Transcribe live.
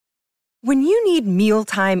When you need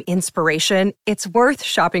mealtime inspiration, it's worth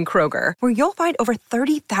shopping Kroger, where you'll find over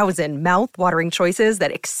 30,000 mouth-watering choices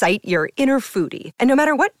that excite your inner foodie. And no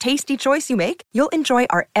matter what tasty choice you make, you'll enjoy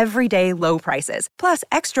our everyday low prices, plus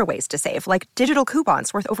extra ways to save, like digital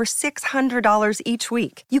coupons worth over $600 each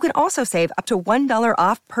week. You can also save up to $1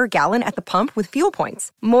 off per gallon at the pump with fuel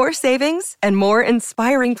points. More savings and more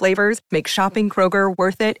inspiring flavors make shopping Kroger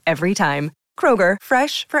worth it every time. Kroger,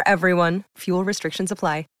 fresh for everyone. Fuel restrictions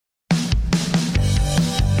apply.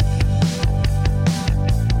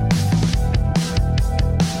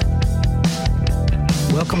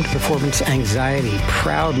 Welcome to Performance Anxiety,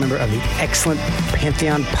 proud member of the excellent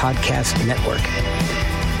Pantheon Podcast Network.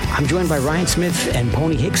 I'm joined by Ryan Smith and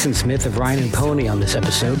Pony Hickson Smith of Ryan and Pony on this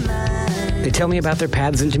episode. They tell me about their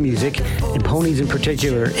paths into music, and Pony's in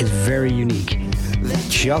particular is very unique.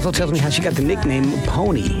 She also tells me how she got the nickname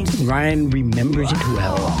Pony. Ryan remembers it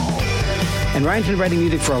well. And Ryan's been writing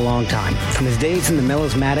music for a long time. From his days in the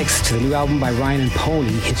Melismatics to the new album by Ryan and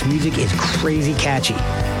Pony, his music is crazy catchy.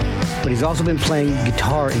 But he's also been playing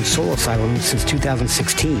guitar in Soul Asylum since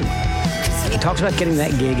 2016. He talks about getting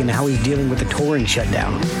that gig and how he's dealing with the touring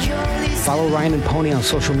shutdown. Follow Ryan and Pony on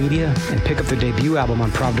social media and pick up their debut album on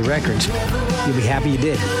Pravda Records. You'll be happy you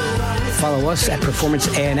did. Follow us at Performance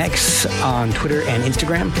ANX on Twitter and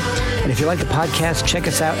Instagram. And if you like the podcast, check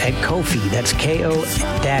us out at Ko-fi. That's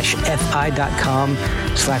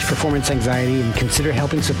ko-fi.com/performance anxiety, and consider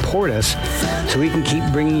helping support us so we can keep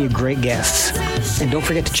bringing you great guests. And don't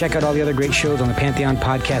forget to check out all the other great shows on the Pantheon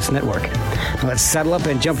Podcast Network. Now let's saddle up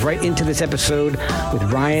and jump right into this episode with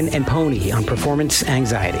Ryan and Pony on Performance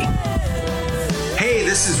Anxiety. Hey,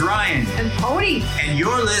 this is Ryan. And Pony. And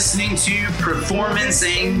you're listening to Performance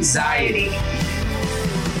Anxiety.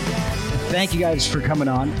 Thank you guys for coming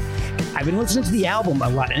on. I've been listening to the album a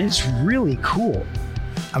lot, and it's really cool.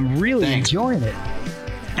 I'm really enjoying it.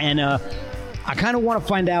 And I kind of want to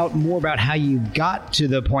find out more about how you got to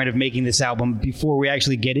the point of making this album before we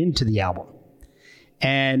actually get into the album.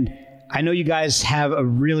 And I know you guys have a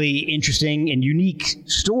really interesting and unique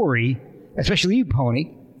story, especially you,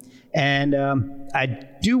 Pony. And I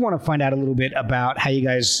do want to find out a little bit about how you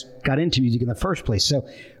guys got into music in the first place. So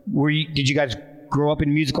did you guys grow up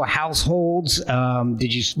in musical households?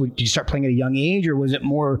 Did you start playing at a young age, or was it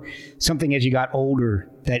more something as you got older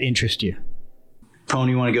that interested you?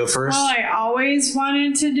 Pony, you want to go first? Well, I always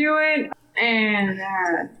wanted to do it. And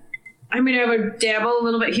I would dabble a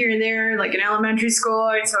little bit here and there. Like in elementary school,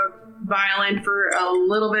 I took violin for a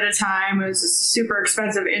little bit of time. It was a super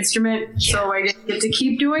expensive instrument, so I didn't get to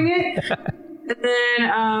keep doing it. And then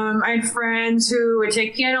I had friends who would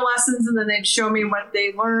take piano lessons, and then they'd show me what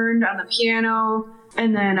they learned on the piano.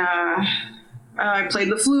 And then I played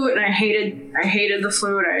the flute, and I hated the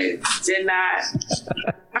flute. I did not.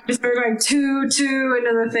 I just started going two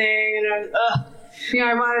into the thing, and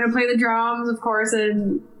I wanted to play the drums, of course,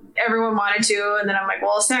 and everyone wanted to. And then I'm like,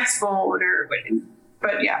 well, a saxophone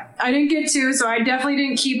But yeah, I didn't get to, so I definitely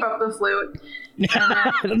didn't keep up the flute.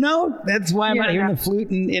 No, that's why I'm not hearing the flute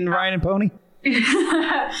in Ryan and Pony.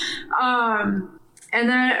 And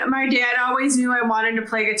then my dad always knew I wanted to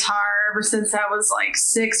play guitar ever since I was like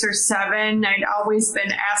 6 or 7. I'd always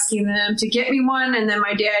been asking them to get me one, and then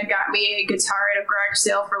my dad got me a guitar at a garage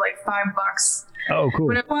sale for like $5. Oh, cool.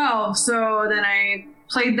 When I was 12, so then I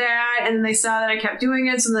played that, and then they saw that I kept doing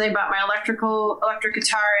it, so then they bought my electric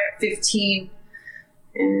guitar at 15.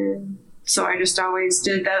 And so I just always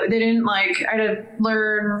did that. They didn't I had to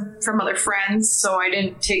learn from other friends, so I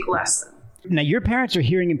didn't take lessons. Now, your parents are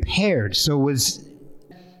hearing impaired, so was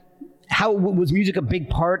music a big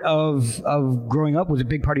part of growing up? Was it a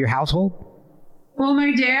big part of your household? Well,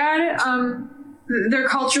 my dad, they're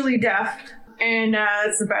culturally deaf, and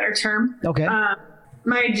that's a better term. Okay.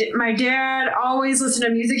 My dad always listened to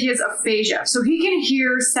music. He has aphasia, so he can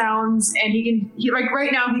hear sounds, and he like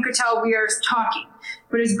right now he could tell we are talking,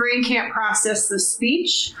 but his brain can't process the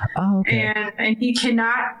speech. Oh, okay. And he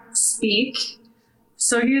cannot speak.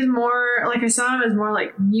 So he's more, like I saw him as more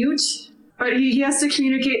like mute, but he has to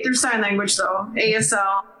communicate through sign language though,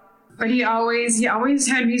 ASL. But he always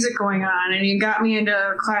had music going on, and he got me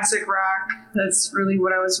into classic rock. That's really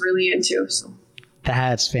what I was really into. So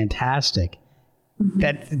that's fantastic. Mm-hmm.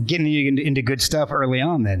 That's getting you into good stuff early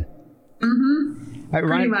on then. Mm-hmm.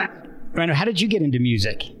 Pretty much. Ryan, how did you get into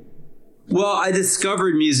music? Well, I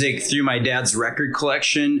discovered music through my dad's record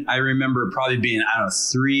collection. I remember probably being,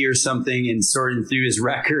 3 or something, and sorting through his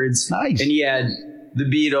records. Nice. And he had the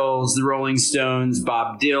Beatles, the Rolling Stones,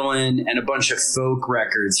 Bob Dylan, and a bunch of folk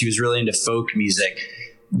records. He was really into folk music.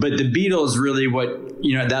 But the Beatles really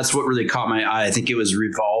that's what really caught my eye. I think it was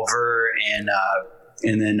Revolver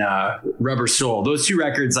and then Rubber Soul. Those two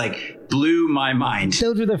records, blew my mind.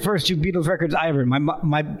 Those were the first 2 Beatles records I ever.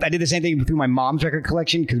 I did the same thing through my mom's record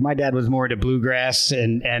collection because my dad was more into bluegrass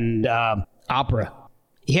and opera.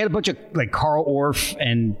 He had a bunch of like Carl Orff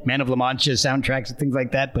and Man of La Mancha soundtracks and things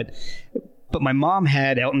like that, but my mom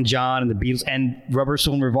had Elton John and the Beatles, and Rubber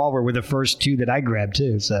Soul and Revolver were the first 2 that I grabbed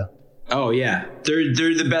too. So. Oh yeah, they're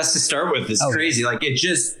the best to start with. It's crazy. Like it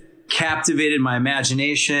just captivated my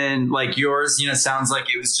imagination. Like yours, sounds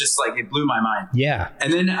like it was just like it blew my mind. Yeah.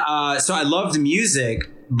 And then so I loved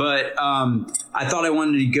music, but I thought I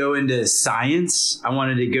wanted to go into science. I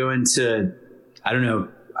wanted to go into, I don't know,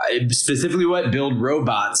 specifically build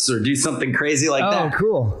robots or do something crazy like that. Oh,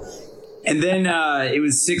 cool. And then it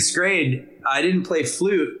was 6th grade. I didn't play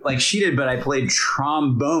flute like she did, but I played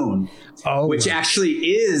trombone, which actually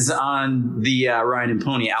is on the Ryan and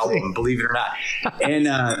Pony album, believe it or not. And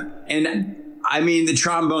I mean, the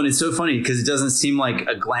trombone is so funny because it doesn't seem like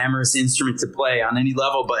a glamorous instrument to play on any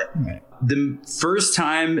level. But the first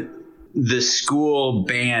time the school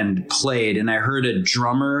band played and I heard a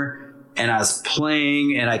drummer and I was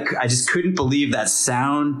playing and I just couldn't believe that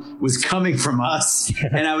sound was coming from us.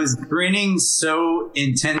 And I was grinning so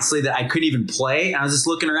intensely that I couldn't even play. I was just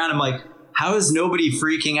looking around. I'm like, how is nobody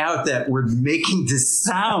freaking out that we're making this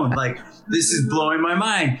sound? Like, this is blowing my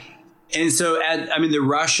mind. And so, the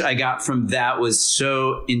rush I got from that was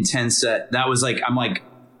so intense that was like,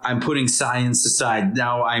 I'm putting science aside.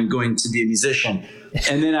 Now I'm going to be a musician.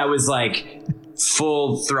 And then I was like,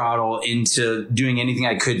 full throttle into doing anything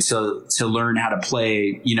I could to learn how to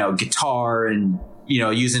play, guitar and,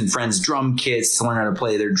 using friends' drum kits to learn how to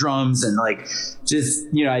play their drums and like, just,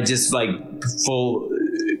 I just like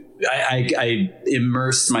I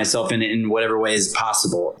immersed myself in it in whatever way is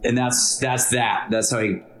possible. And that's how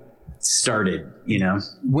I started,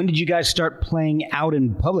 When did you guys start playing out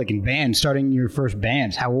in public in bands, starting your first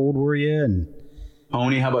bands? How old were you? And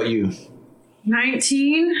Pony, how about you?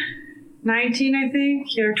 19, I think,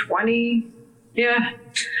 or 20. Yeah.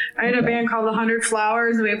 I had a band called The 100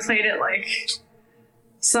 Flowers, and we played at like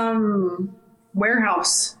some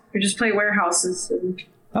warehouse. We just played warehouses and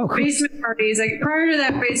cool. Basement parties. Like prior to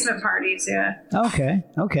that, basement parties. Yeah. Okay.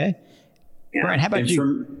 Yeah. Brian, how about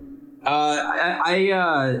you?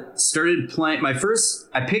 I started playing I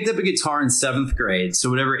picked up a guitar in 7th grade.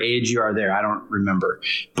 So whatever age you are there, I don't remember,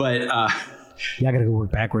 but, yeah, I gotta go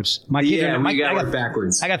work backwards. We gotta work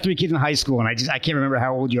backwards. I got 3 kids in high school, and I can't remember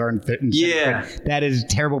how old you are in 7th grade. That is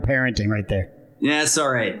terrible parenting right there. Yeah, it's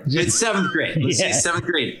all right. It's 7th grade. Let's say 7th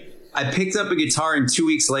grade. I picked up a guitar, and 2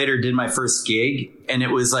 weeks later did my first gig, and it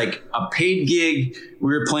was like a paid gig.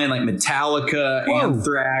 We were playing like Metallica,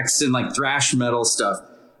 Anthrax, and like thrash metal stuff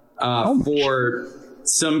for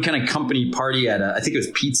some kind of company party at I think it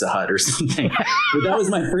was Pizza Hut or something. But that was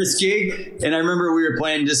my first gig, and I remember we were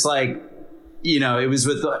playing just like, it was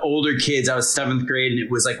with the older kids. I was 7th grade, and it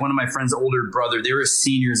was like one of my friend's older brother. They were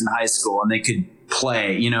seniors in high school, and they could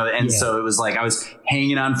play, so it was like I was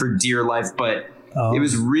hanging on for dear life, but it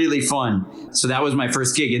was really fun. So that was my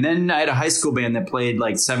first gig. And then I had a high school band that played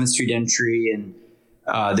like 7th Street Entry and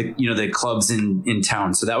the clubs in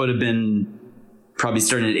town. So that would have been probably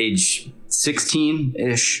starting at age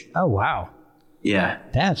 16-ish. Oh, wow. Yeah,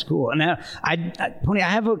 that's cool. Now, Pony, I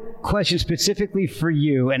have a question specifically for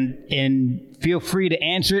you, and feel free to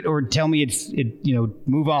answer it or tell me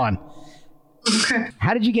move on. Okay.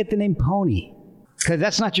 How did you get the name Pony? Because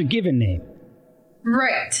that's not your given name,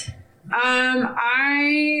 right?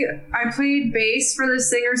 I played bass for the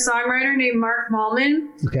singer-songwriter named Mark Mallman.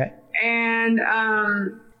 Okay. And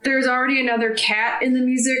there's already another cat in the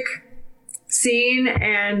music scene,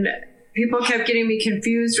 and people kept getting me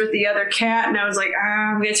confused with the other cat, and I was like,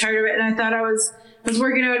 I'm getting tired of it. And I thought I was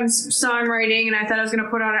working on songwriting, and I thought I was going to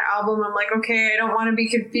put out an album. I'm like, okay, I don't want to be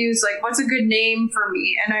confused. Like, what's a good name for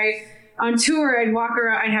me? And on tour, I'd walk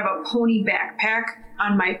around, I'd have a pony backpack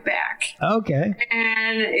on my back. Okay.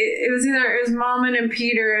 And it was Mallman and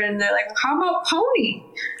Peter, and they're like, how about Pony?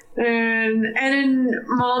 And then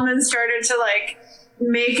Mallman started to like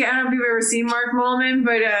make, I don't know if you've ever seen Mark Mallman,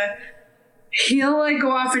 but he'll like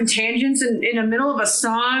go off in tangents in the middle of a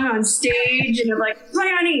song on stage, and I'm like,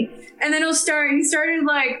 play honey. And then he started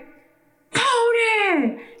like,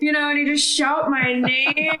 Pony, and he just shout my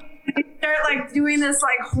name. He start like doing this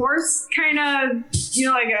like horse kind of,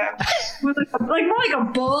 more like a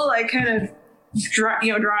bull, like kind of,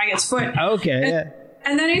 drawing its foot. Okay.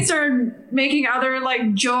 And then he started making other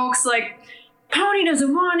like jokes like, Pony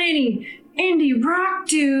doesn't want any indie rock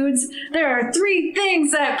dudes. There are 3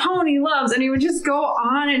 things that Pony loves. And he would just go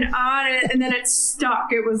on, and then it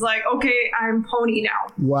stuck. It was like, okay, I'm Pony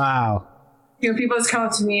now. Wow. People just come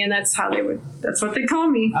up to me, and that's what they call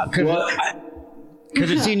me. Because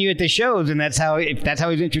they've seen you at the shows, and if that's how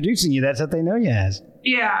he's introducing you, that's what they know you as.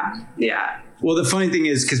 Yeah. Well, the funny thing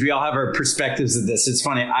is, because we all have our perspectives of this, it's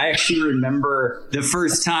funny. I actually remember the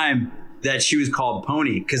first time that she was called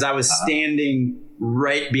Pony, because I was standing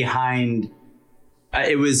right behind.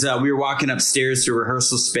 It was we were walking upstairs to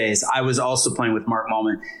rehearsal space. I was also playing with Mark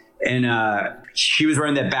Mallman, and she was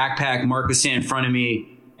wearing that backpack. Mark was standing in front of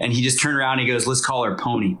me, and he just turned around and he goes, "Let's call her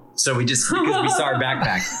Pony." So because we saw her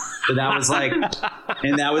backpack. So that was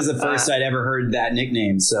and that was the first I'd ever heard that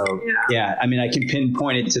nickname. So yeah, I mean, I can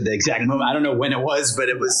pinpoint it to the exact moment. I don't know when it was, but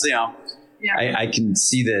it was, I can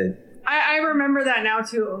see the. I remember that now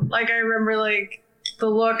too. Like, I remember like the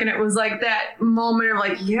look, and it was like that moment of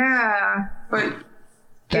like, yeah, but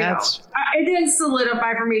it didn't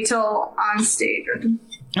solidify for me till on stage.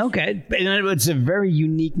 Okay, and it's a very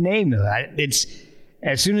unique name though. It's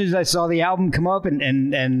as soon as I saw the album come up and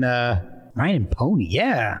Ryan and Pony,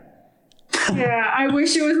 yeah. Yeah, I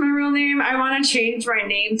wish it was my real name. I want to change my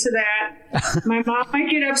name to that. My mom might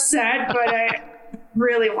get upset, but I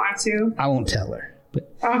really want to. I won't tell her. But,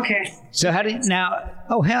 okay. So how do you now?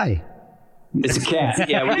 Oh, hi. It's a cat.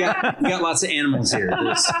 Yeah, we got lots of animals here.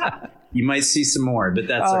 You might see some more, but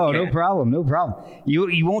that's okay. No problem.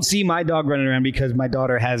 You won't see my dog running around because my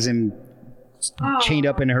daughter has him chained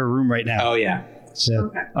up in her room right now. Oh yeah.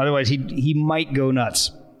 So otherwise he might go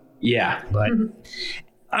nuts. Yeah. But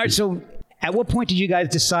all right. So at what point did you guys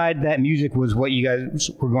decide that music was what you guys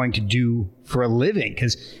were going to do for a living?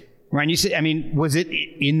 Because Ryan, you said, I mean, was it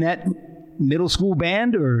in that middle school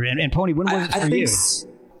band and Pony? When was it for you?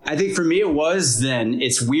 I think for me it was then.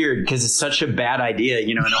 It's weird because it's such a bad idea,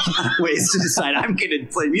 in a lot of ways to decide I'm going to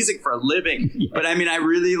play music for a living. Yeah. But I mean, I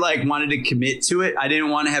really wanted to commit to it. I didn't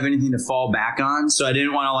want to have anything to fall back on. So I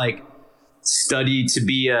didn't want to study to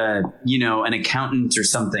be an accountant or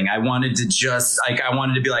something. I wanted to just I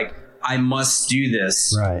wanted to be like, I must do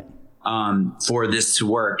this right for this to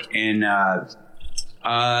work. And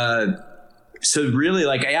so really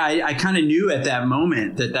I kind of knew at that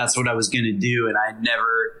moment that that's what I was going to do. And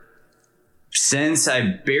I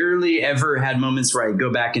barely ever had moments where I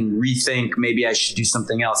go back and rethink maybe I should do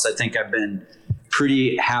something else. I think I've been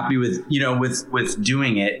pretty happy with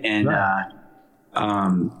doing it. And,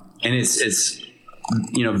 and it's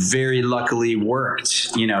very luckily worked,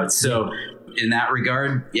 so in that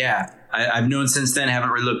regard, yeah, I've known since then. I haven't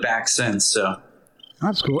really looked back since. So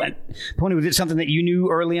that's cool. And Pony, was it something that you knew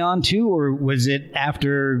early on too, or was it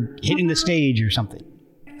after hitting the stage or something?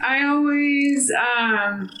 I always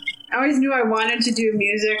knew I wanted to do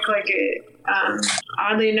music.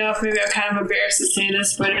 Oddly enough, maybe I'm kind of embarrassed to say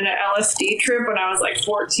this, but in an LSD trip when I was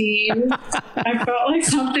 14, I felt like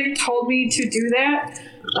something told me to do that.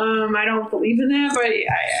 I don't believe in that, but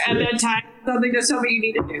at that time, something just told me you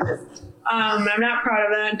need to do this. I'm not proud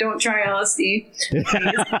of that. Don't try LSD.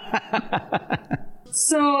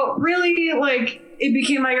 So really, it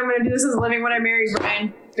became I'm going to do this as a living when I married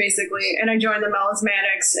Brian, basically. And I joined the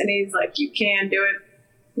Melismatics, and he's like, you can do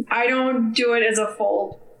it. I don't do it as a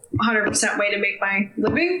full 100% way to make my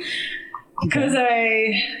living because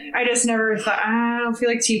I just never thought, I don't feel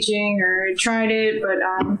like teaching or tried it. But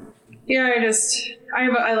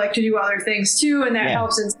I like to do other things too. And that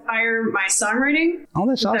helps inspire my songwriting. Oh,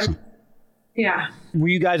 that's awesome. Yeah. Were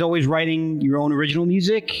you guys always writing your own original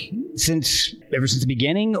music ever since the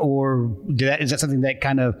beginning, or is that something that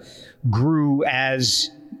kind of grew as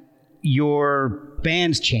your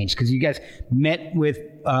bands changed? Because you guys met with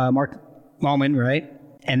Mark Mallman, right?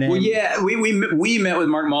 And then, well, yeah, we met with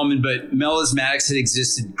Mark Mallman, but Melismatics had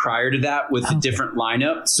existed prior to that with a different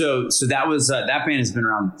lineup. So that was that band has been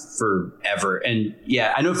around forever. And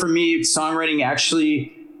yeah, I know for me, songwriting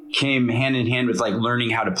actually came hand in hand with learning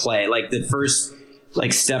how to play. The first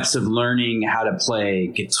steps of learning how to play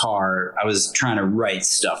guitar, I was trying to write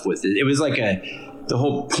stuff with it. It was the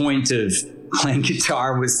whole point of playing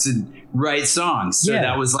guitar was to write songs. So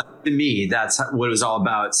that was to me, that's what it was all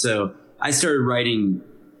about. So I started writing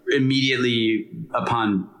immediately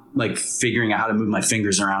upon figuring out how to move my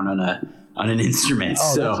fingers around on an instrument.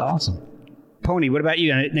 Oh, so that's awesome. Pony, what about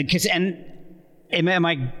you? And am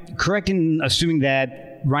I correct in assuming that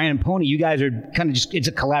Ryan and Pony, you guys are kind of it's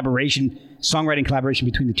a songwriting collaboration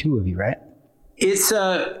between the two of you, right? It's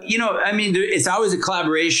it's always a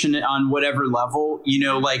collaboration on whatever level,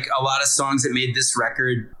 a lot of songs that made this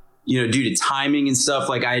record, due to timing and stuff,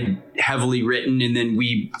 I'd heavily written, and then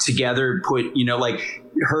we together put,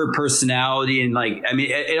 her personality and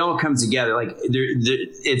it all comes together.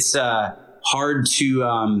 It's hard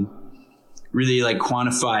to really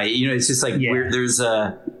quantify, it's just there's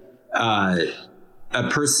a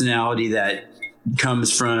personality that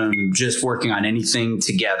comes from just working on anything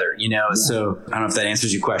together, you know? Yeah. So I don't know if that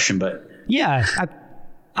answers your question, but. Yeah,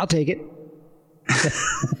 I'll take it.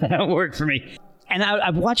 That'll work for me. And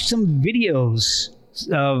I've watched some videos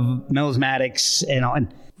of Melismatics and all.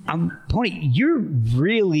 And Pony, you're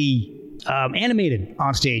really animated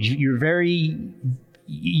on stage. You're very,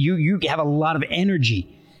 you have a lot of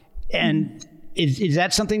energy. And is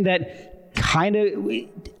that something that kind of,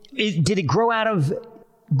 did it grow out of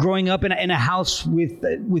growing up in a house with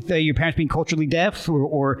your parents being culturally deaf,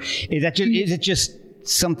 or is it just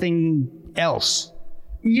something else?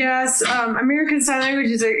 Yes, American Sign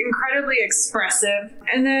Language is incredibly expressive.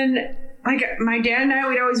 And then, like, my dad and I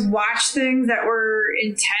would always watch things that were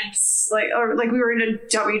intense, like we were into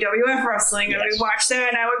WWF wrestling, and we watched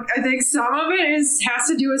that. And I think some of it has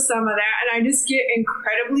to do with some of that. And I just get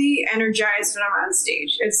incredibly energized when I'm on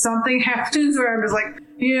stage. If something happens where I'm just like,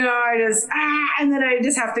 and then I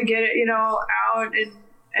just have to get it, out.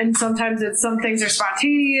 And sometimes some things are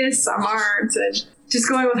spontaneous, some aren't. And just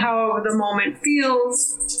going with how the moment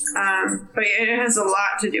feels. But it has a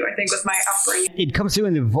lot to do, I think, with my upbringing. It comes through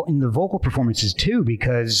in the vocal performances, too,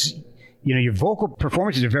 because, your vocal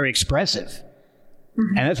performances are very expressive.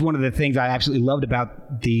 Mm-hmm. And that's one of the things I absolutely loved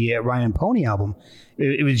about the Ryan and Pony album.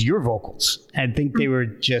 It was your vocals. I think they were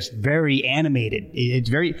just very animated. It's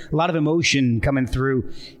a lot of emotion coming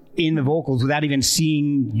through in the vocals without even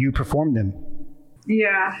seeing you perform them.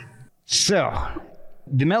 Yeah. So,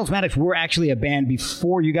 the Melismatics were actually a band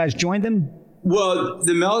before you guys joined them? Well,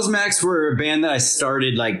 the Melismatics were a band that I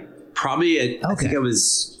started I think I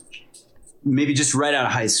was maybe just right out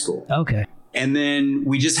of high school. Okay. And then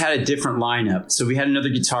we just had a different lineup. So we had another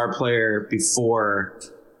guitar player before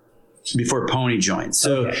Pony joined.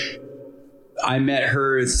 So I met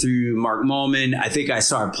her through Mark Mullman. I think I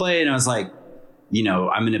saw her play and I was like,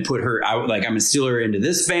 I'm going to put her out, I'm going to steal her into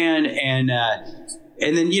this band. And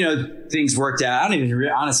then, things worked out. I don't even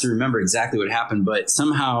honestly remember exactly what happened, but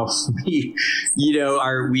somehow we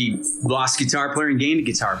lost guitar player and gained a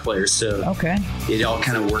guitar player. So it all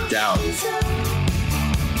kind of worked out.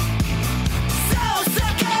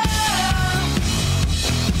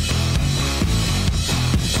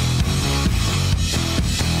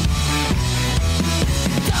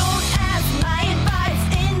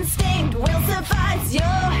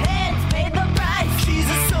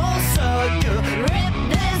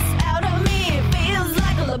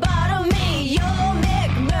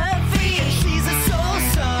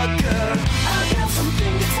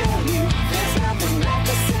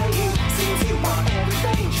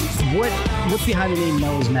 What's behind the name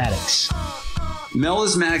Melismatics?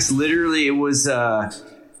 Melismatics, literally, it was a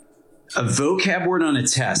vocab word on a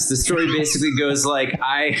test. The story basically goes like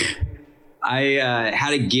I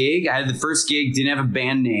had a gig. I had the first gig, didn't have a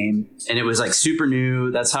band name, and it was super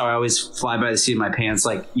new. That's how I always fly by the seat of my pants.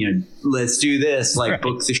 Let's do this.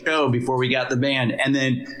 Book the show before we got the band, and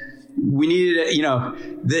then we needed,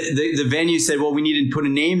 the venue said, well, we needed to put a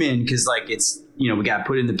name in because it's. We got to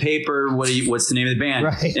put in the paper. What's the name of the band?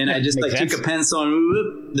 Right. And I just took a pencil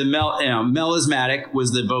and melismatic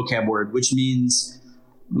was the vocab word, which means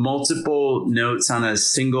multiple notes on a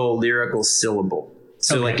single lyrical syllable.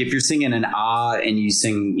 So if you're singing an ah and you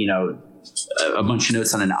sing, a bunch of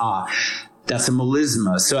notes on an ah, that's a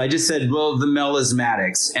melisma. So I just said, well, the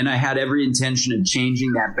Melismatics, and I had every intention of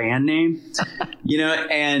changing that band name,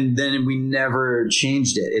 and then we never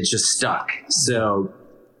changed it. It just stuck. So.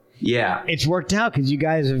 Yeah. It's worked out because you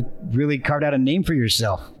guys have really carved out a name for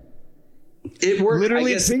yourself. It worked.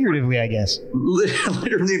 Literally and figuratively, I guess.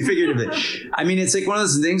 Literally and figuratively. I mean, it's one of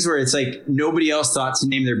those things where it's nobody else thought to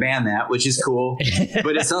name their band that, which is cool.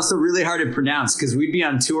 But it's also really hard to pronounce because we'd be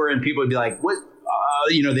on tour and people would be like, what?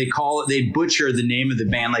 They'd butcher the name of the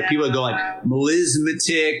band. People would go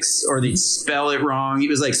Melismatics, or they'd spell it wrong. It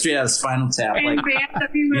was straight out of Spinal Tap. And bands that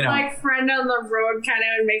we would friend on the road kind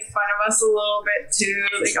of make fun of us a little bit too.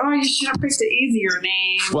 You should have picked an easier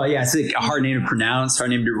name. Well, yeah, it's a hard name to pronounce, hard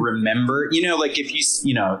name to remember. If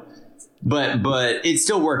you, but it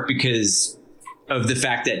still worked because of the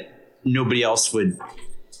fact that nobody else would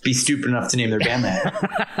be stupid enough to name their band that.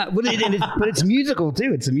 But it's musical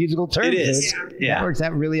too. It's a musical term. It is. So that works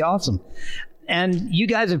out really awesome. And you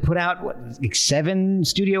guys have put out 7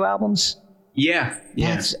 studio albums? Yeah.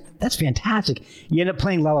 That's fantastic. You end up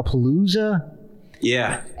playing Lollapalooza.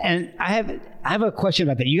 Yeah. And I have a question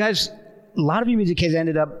about that. You guys, a lot of your music has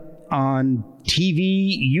ended up on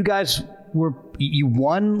TV. You guys you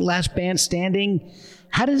won Last Band Standing.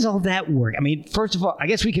 How does all that work? I mean, first of all, I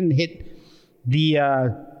guess we can hit the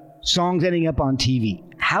songs ending up on TV.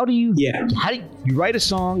 How do you write a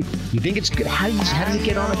song? You think it's good? How does it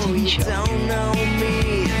get on a TV show?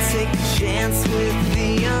 dance with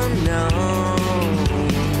the unknown.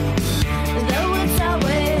 Though it's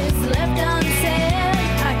always left unsaid,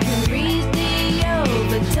 I can read the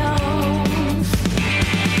overtones.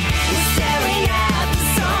 We're staring at the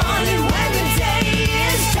sun, and when the day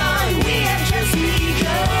is done, we have just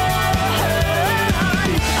begun.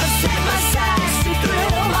 I've set my sights to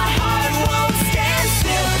thrill, my heart won't stand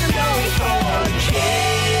still, I'm going for a kill.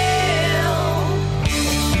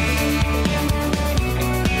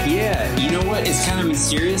 Yeah, you know what? It's kind of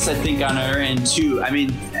mysterious, I think, on our end, too. I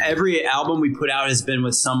mean, every album we put out has been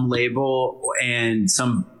with some label and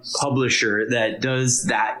some publisher that does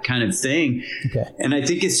that kind of thing. Okay. And I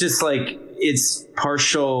think it's just like, it's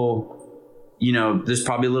partial, you know, there's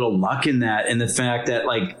probably a little luck in that. And the fact that,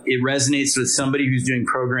 like, it resonates with somebody who's doing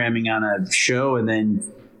programming on a show, and then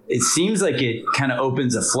it seems like it kind of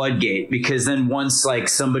opens a floodgate, because then once, like,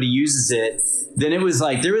 somebody uses it, then it was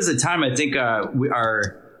like, there was a time, I think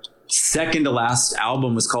our second to last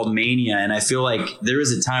album was called Mania, and I feel like there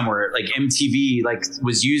was a time where, like, MTV, like,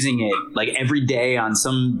 was using it, like, every day on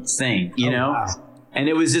some thing, you know? Wow. And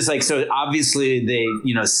it was just like, so obviously they,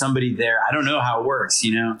 you know, somebody there, I don't know how it works,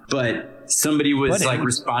 you know, but somebody was like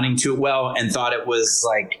responding to it well and thought it was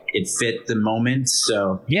like, it fit the moment.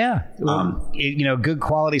 So yeah, you know, good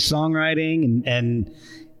quality songwriting and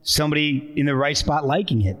somebody in the right spot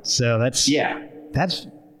liking it. So that's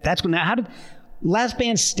when, how did Last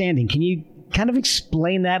Band Standing, can you kind of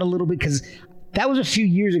explain that a little bit? Because that was a few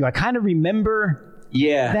years ago. I kind of remember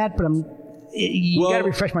that, but you got to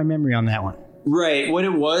refresh my memory on that one. Right. What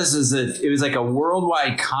it was is that it was like a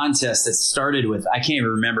worldwide contest that started with, I can't even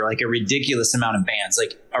remember, like a ridiculous amount of bands,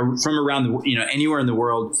 like from around the, you know, anywhere in the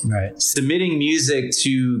world, submitting music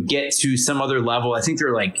to get to some other level. I think there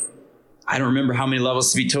were like, I don't remember how many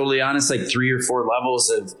levels, to be totally honest, like 3 or 4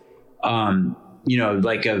 levels of, you know,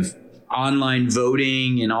 like of online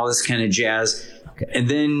voting and all this kind of jazz. And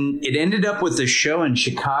then it ended up with a show in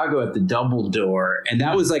Chicago at the Double Door. And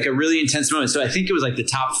that was like a really intense moment. So I think it was like the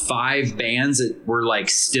top 5 bands that were like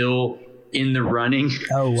still in the running.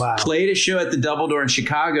 Oh, wow. Played a show at the Double Door in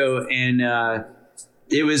Chicago. And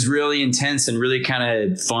it was really intense and really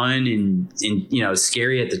kind of fun and, you know,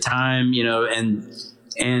 scary at the time, you know, and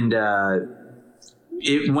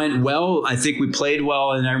it went well. I think we played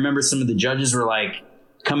well. And I remember some of the judges were like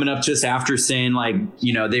coming up to us after saying, like,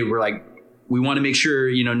 you know, they were like, we want to make sure,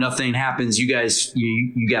 you know, nothing happens. You guys,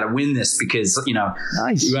 you got to win this because, you know,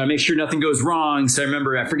 you got to make sure nothing goes wrong. So I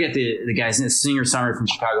remember, I forget the guy's name, singer-songwriter from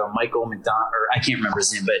Chicago, Michael McDonald, or I can't remember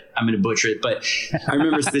his name, but I'm going to butcher it. But I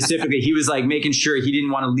remember specifically, he was like making sure he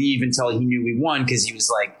didn't want to leave until he knew we won, because he was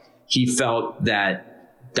like, he felt that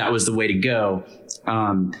was the way to go.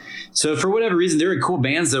 So for whatever reason, they were cool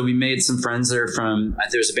bands though. We made some friends there there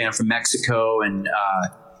was a band from Mexico, and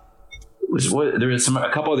there was a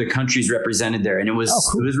couple other countries represented there, and it was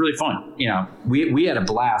It was really fun. You know, we had a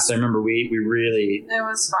blast. I remember we really it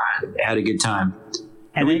was fun. Had a good time,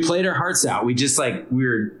 and we played our hearts out. We just like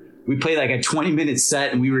we played like a 20-minute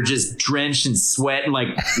set, and we were just drenched in sweat, and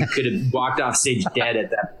like we could have walked off stage dead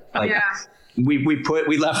at that. Like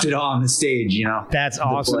we left it all on the stage. You know, that's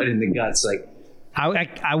awesome. The blood in the guts, like.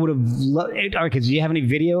 I would have loved it. Okay, do you have any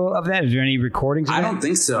video of that? Is there any recordings of that? I don't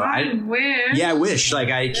think so. I wish. Yeah, I wish. Like,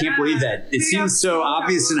 I can't believe that. It seems so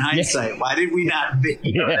obvious in hindsight. Why did we not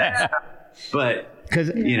video that? But,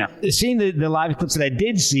 because, you know, seeing the live clips that I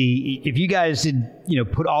did see, if you guys did, you know,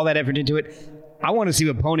 put all that effort into it, I want to see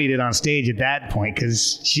what Pony did on stage at that point,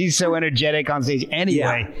 because she's so energetic on stage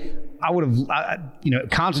anyway. Yeah. I would have, you know,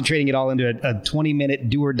 concentrating it all into a 20-minute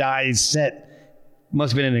do or die set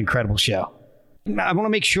must have been an incredible show. I want to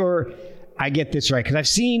make sure I get this right, because I've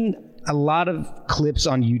seen a lot of clips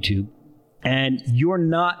on YouTube, and you're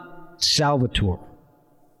not Salvatore.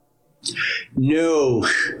 No.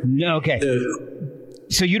 Okay.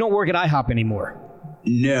 So you don't work at IHOP anymore?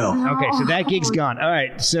 No. Okay, so that gig's gone. All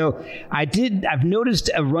right, so I've noticed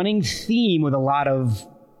a running theme with a lot of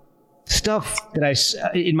stuff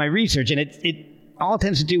that in my research, and it all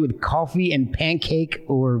tends to do with coffee and pancake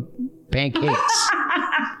or pancakes.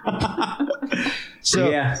 So,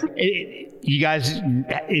 you guys,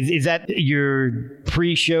 is that your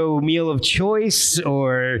pre-show meal of choice,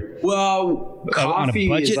 or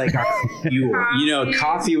coffee is like our fuel? You know,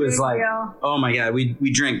 coffee was like, oh my god,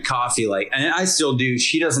 we drink coffee like, and I still do.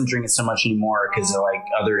 She doesn't drink it so much anymore because of like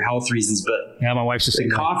other health reasons, but yeah, my wife's the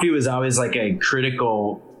same. Coffee was always like a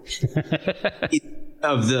critical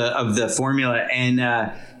of the formula, and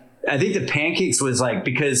I think the pancakes was like,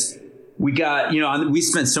 because we got, you know, we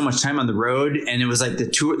spent so much time on the road, and it was like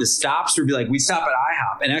the stops would be like, we stop at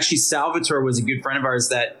IHOP. And actually Salvatore was a good friend of ours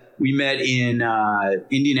that we met in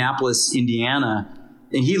Indianapolis, Indiana.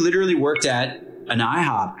 and he literally worked at an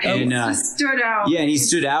IHOP, and He stood out. yeah, and he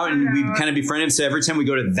stood out, and we kind of befriended him. So every time we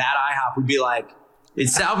go to that IHOP, we'd be like,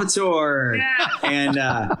 "It's Salvatore," and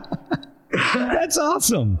That's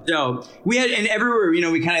awesome. so we had, and everywhere, you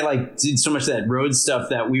know, we kind of like did so much of that road stuff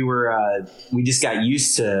that we just got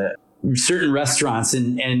used to certain restaurants,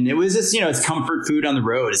 and it was just, you know, it's comfort food on the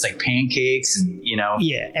road. It's like pancakes, and you know,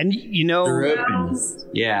 Yeah, and you know, syrup and-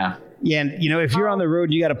 yeah. yeah, and you know, if you're on the road,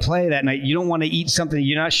 and you got to play that night. You don't want to eat something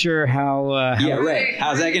you're not sure how. Yeah, right.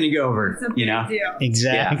 How's that going to go over? It's a You know? big deal.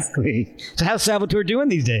 Exactly. So how's Salvatore doing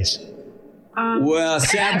these days? Well,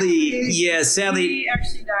 sadly, He actually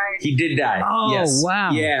died. he did die. Oh, Yes.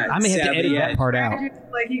 wow. Yeah. I may have to sadly, edit yeah. that part out.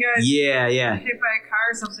 Like he got Yeah. hit by a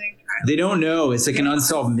car or something. They don't know. It's like an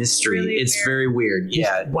unsolved mystery. Really It's weird. very weird.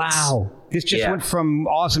 Yeah. Wow. This just Yeah. went from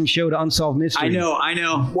awesome show to unsolved mystery. I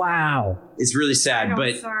know. Wow. It's really sad, I'm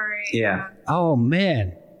but sorry. yeah. Oh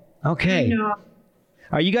man. Okay. No. All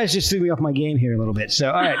right, you guys just threw me off my game here a little bit.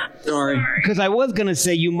 So, all right. Sorry. Because I was going to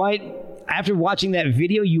say you might, after watching that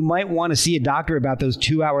video, you might want to see a doctor about those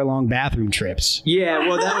 2-hour-long bathroom trips. Yeah,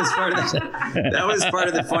 well, that was part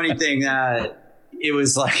of the funny thing. It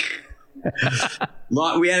was like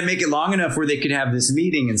we had to make it long enough where they could have this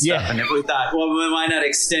meeting and stuff. Yeah. And we thought, well, why not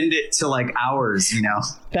extend it to like hours? You know,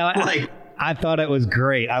 Now, like I thought it was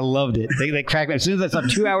great. I loved it. They cracked me. As soon as I saw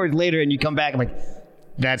 2 hours later and you come back, I'm like,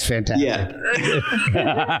 that's fantastic.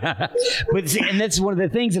 yeah, But see, and that's one of the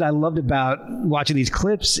things that I loved about watching these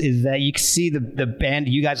clips is that you can see the band.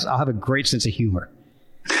 You guys all have a great sense of humor.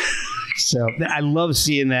 So I love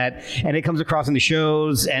seeing that, and it comes across in the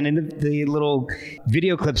shows and in the little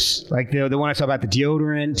video clips, like the one I saw about the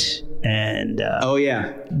deodorant, and oh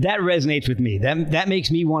yeah, that resonates with me. That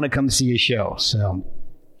makes me want to come see a show. So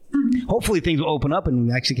hopefully things will open up and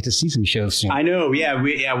we actually get to see some shows soon. I know.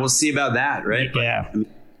 Yeah, we'll see about that, right? Yeah.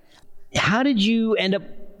 How did you end up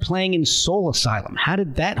playing in Soul Asylum? How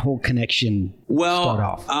did that whole connection start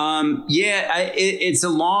off? It's a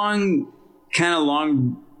long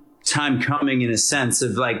time coming, in a sense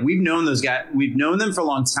of like, we've known those guys, we've known them for a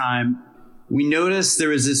long time. We noticed there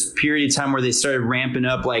was this period of time where they started ramping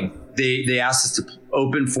up. Like they asked us to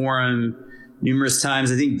open for them numerous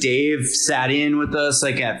times. I think Dave sat in with us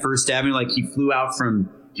like at First Avenue. Like he flew out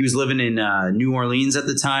he was living in New Orleans at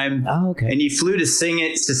the time. Oh, okay. And he flew to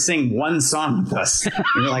sing one song with us. And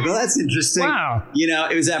we're like, oh, that's interesting. Wow. You know,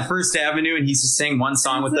 it was at First Avenue and he just sang one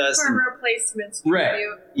song with us. For replacements. Right.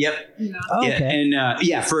 Yep. Yeah. Oh, Yeah, okay.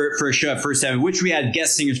 and for a show at First Avenue, which we had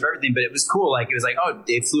guest singers for everything, but it was cool. Like it was like, oh,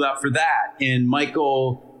 Dave flew out for that, and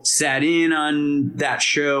Michael sat in on that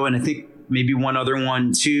show, and I think maybe one other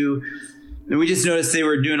one too. And we just noticed they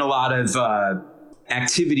were doing a lot of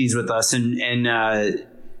activities with us, and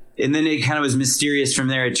then it kind of was mysterious from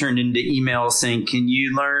there. It turned into emails saying, "Can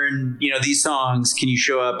you learn, these songs? Can you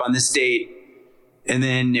show up on this date?" And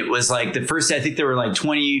then it was like the first, I think there were like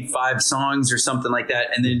 25 songs or something like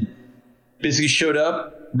that. And then basically showed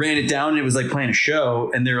up, ran it down, and it was like playing a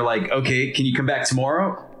show. And they were like, okay, can you come back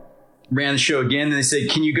tomorrow? Ran the show again. And they said,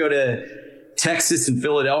 can you go to Texas and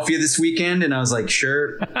Philadelphia this weekend? And I was like,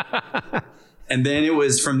 sure. And then it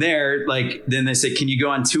was from there, like, then they said, can you go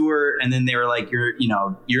on tour? And then they were like, you're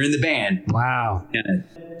in the band. Wow. And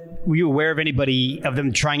Were you aware of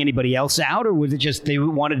them trying anybody else out, or was it just they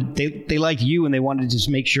liked you and they wanted to just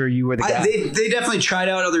make sure you were the guy? They definitely tried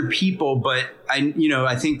out other people, but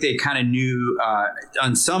I think they kind of knew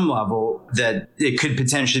on some level that it could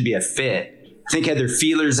potentially be a fit. I think had their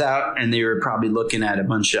feelers out, and they were probably looking at a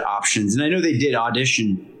bunch of options. And I know they did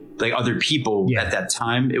audition like other people at that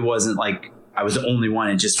time. It wasn't like I was the only one.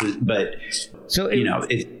 It just was, but so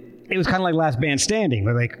it was kind of like Last Band Standing.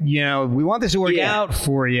 We're like, we want this to work out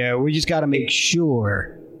for you. We just got to make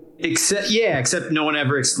sure. Except no one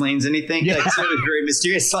ever explains anything. Yeah. Like, so it was very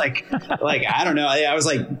mysterious. Like I don't know. I was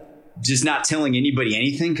like just not telling anybody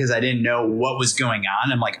anything because I didn't know what was going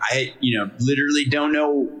on. I'm like, I literally don't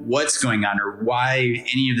know what's going on or why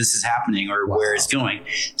any of this is happening or where it's going.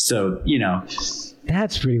 So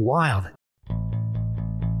That's pretty wild.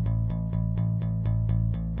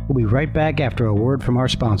 We'll be right back after a word from our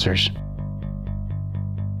sponsors.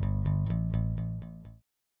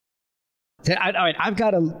 All right, I've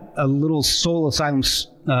got a little Soul Asylum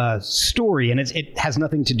story, and it has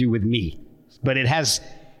nothing to do with me, but it has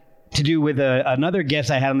to do with another guest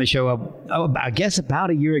I had on the show, I guess about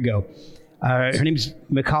a year ago. Her name's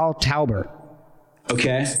Michal Tauber.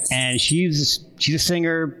 Okay. And she's a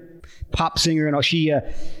singer, pop singer, and all. She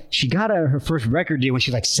got her first record deal when she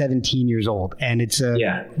was like 17 years old, and it's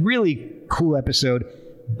a really cool episode.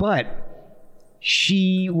 But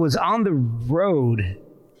she was on the road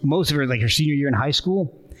most of her senior year in high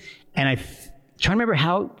school, and trying to remember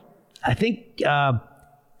how. I think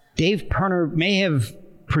Dave Pirner may have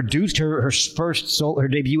produced her her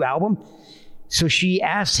debut album. So she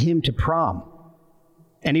asked him to prom,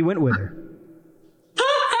 and he went with her.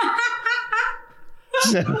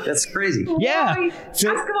 So, that's crazy. Yeah. Ask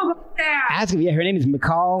him about that. Ask him. Yeah, her name is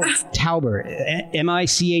McCall Tauber.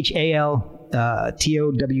 MICHAL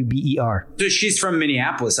TOWBER. So she's from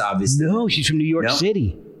Minneapolis, obviously. No, she's from New York No?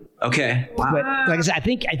 City. Okay. Wow. But like I said, I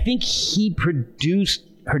think he produced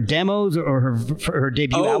her demos or her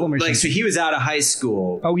debut album or like something. so he was out of high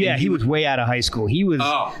school. Oh yeah, he was way out of high school. He was.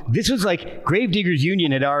 Oh. This was like Gravediggers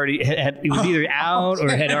Union had already had it was either out or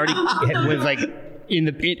had already was like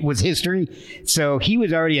it was history. So he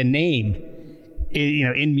was already a name,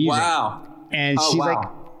 in music. Wow. And she's like,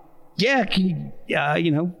 yeah, can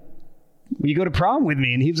you, will you go to prom with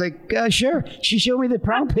me? And he was like, sure. She showed me the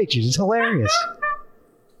prom pictures. It's hilarious.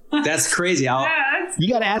 That's crazy. You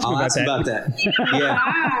got to ask me I'll ask about that. Yeah.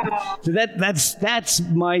 So that's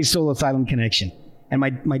my Soul Asylum connection. And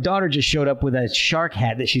my daughter just showed up with a shark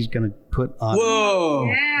hat that she's going to put on. Whoa.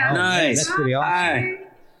 Yeah. Oh, man, Nice. that's pretty awesome. Hi.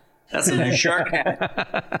 That's a nice shark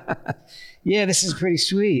hat. Yeah, this is pretty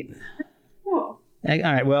sweet. Cool. All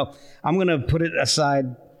right, well, I'm going to put it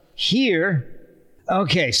aside here.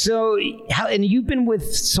 Okay, so and you've been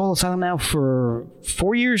with Soul Asylum now for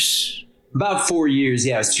 4 years? About 4 years.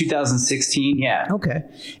 Yeah, it was 2016. Yeah. Okay.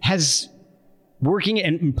 Has working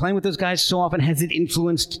and playing with those guys so often, has it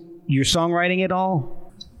influenced your songwriting at all?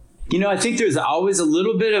 I think there's always a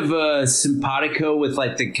little bit of a simpatico with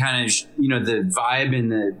like the kind of, the vibe and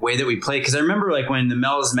the way that we play. Because I remember like when the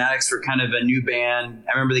Melismatics were kind of a new band,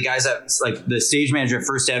 I remember the guys that like the stage manager at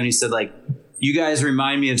First Avenue said like, you guys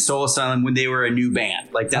remind me of Soul Asylum when they were a new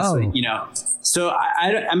band. Like that's what, So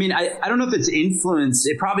I don't know if it's influenced.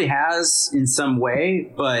 It probably has in some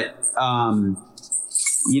way, but but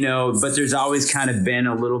there's always kind of been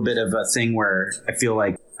a little bit of a thing where I feel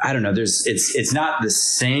like, I don't know, it's not the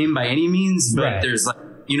same by any means, but right. There's like,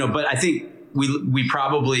 but I think we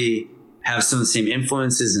probably have some of the same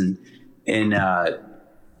influences and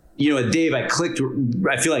with Dave, I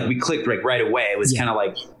feel like we clicked like right away. It was kind of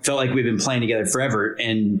like, felt like we've been playing together forever.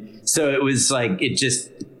 And so it was like, it just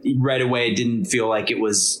right away didn't feel like it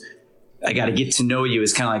was, I got to get to know you.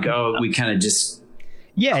 It's kind of like, we kind of just.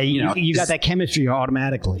 Yeah. You got that chemistry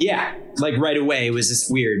automatically. Yeah. Like right away, it was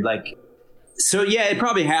just weird. Like, so yeah, it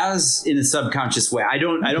probably has in a subconscious way. I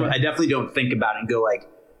definitely don't think about it and go like,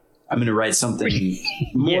 I'm going to write something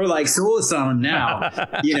more like Soul Asylum now,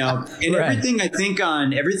 and right. everything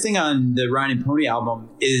on the Ryan and Pony album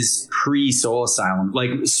is pre Soul Asylum,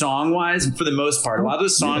 like song wise, for the most part. A lot of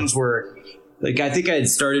those songs were like, I think I had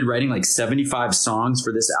started writing like 75 songs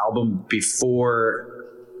for this album before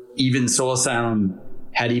even Soul Asylum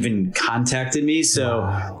had even contacted me. So,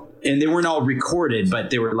 wow. And they weren't all recorded, but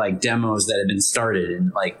they were like demos that had been started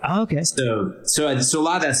and like, okay. So a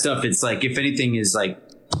lot of that stuff, it's like, if anything is like,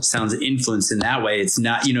 sounds influenced in that way. It's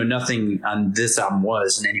not, nothing on this album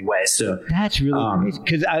was in any way. So that's really great.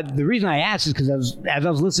 Because the reason I asked is because as I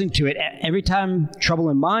was listening to it, every time Trouble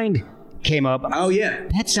in Mind came up. Oh yeah,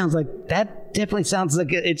 that definitely sounds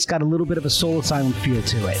like it's got a little bit of a Soul Asylum feel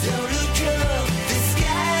to it.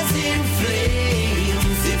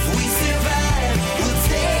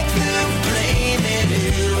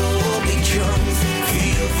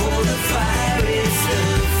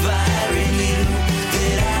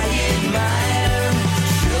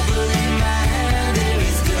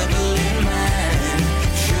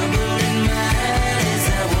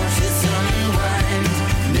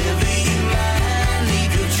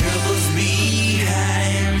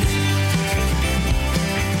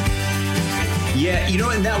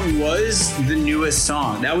 And that was the newest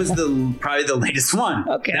song. That was probably the latest one.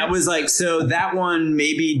 Okay. That was like, so that one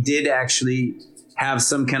maybe did actually have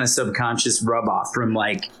some kind of subconscious rub off from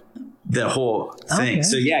like the whole thing. Okay.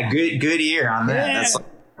 So yeah, good ear on that. Yeah. That's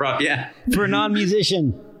like, for a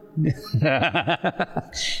non-musician.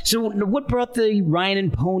 So what brought the Ryan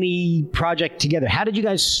and Pony project together? How did you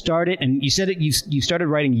guys start it? And you said you started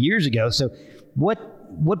writing years ago. So what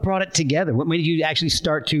brought it together? What made you actually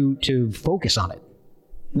start to focus on it?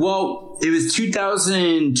 Well, it was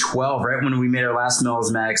 2012, right, when we made our last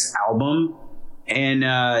Melismatics album. And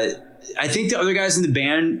I think the other guys in the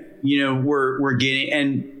band, were getting,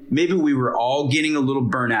 and maybe we were all getting a little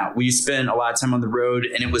burnout. We spent a lot of time on the road,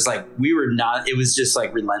 and it was like, it was just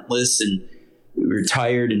like relentless, and we were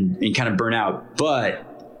tired and kind of burnt out. But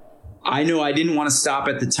I know I didn't want to stop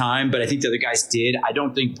at the time, but I think the other guys did. I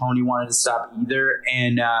don't think Pony wanted to stop either.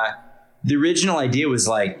 And the original idea was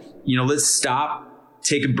like, let's stop,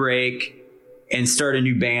 take a break, and start a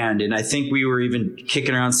new band. And I think we were even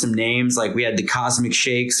kicking around some names. Like we had the Cosmic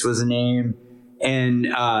Shakes was a name. And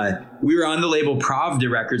we were on the label Pravda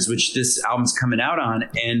Records, which this album's coming out on.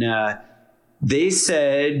 And they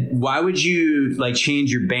said, why would you like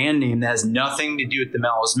change your band name that has nothing to do with the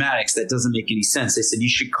Melismatics? That doesn't make any sense. They said you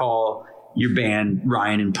should call your band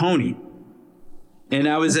Ryan and Pony. And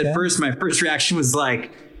I was at first, my first reaction was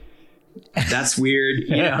like, that's weird,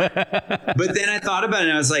 you know. But then I thought about it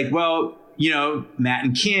and I was like, well, you know, Matt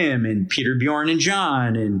and Kim and Peter, Bjorn and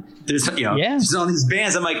John, and there's, you know, there's all these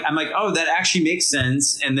bands. I'm like, oh, that actually makes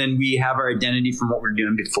sense. And then we have our identity from what we're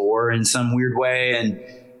doing before in some weird way.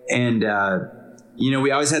 And you know,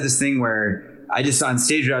 we always had this thing where I just on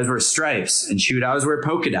stage would always wear stripes and she would always wear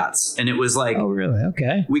polka dots. And it was like, oh, really?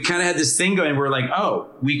 Okay. We kind of had this thing going. We're like, oh,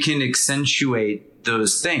 we can accentuate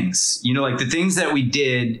those things. You know, like the things that we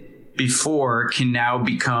did before can now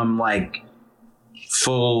become like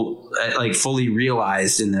fully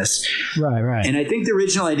realized in this. Right. And I think the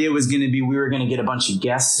original idea was going to be, we were going to get a bunch of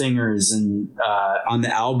guest singers and on the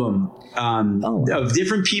album of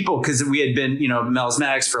different people. Cause we had been, you know,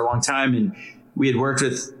 Melismatics for a long time and we had worked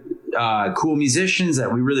with cool musicians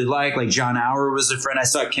that we really like John Auer was a friend. I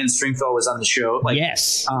saw Ken Stringfellow was on the show. Like,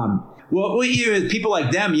 yes. Well, you know, people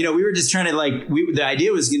like them, you know, we were just trying to the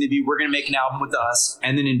idea was going to be, we're going to make an album with us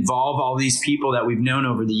and then involve all these people that we've known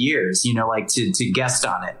over the years, you know, like to guest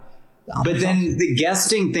on it. But then the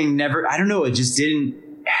guesting thing I don't know, it just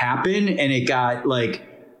didn't happen. And it got like,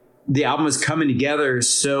 the album was coming together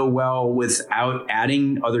so well without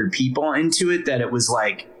adding other people into it that it was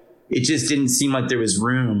like, it just didn't seem like there was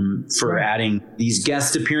room for adding these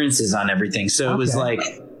guest appearances on everything. So it was like,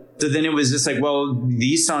 so then it was just like, well,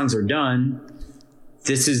 these songs are done.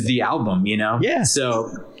 This is the album, you know? Yeah.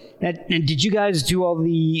 So. And did you guys do all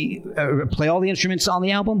the, play all the instruments on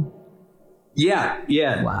the album? Yeah.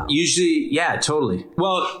 Wow. Usually, yeah, totally.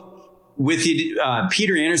 Well, with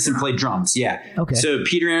Peter Anderson played drums. Yeah. Okay. So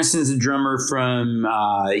Peter Anderson is a drummer from,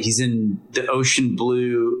 he's in the Ocean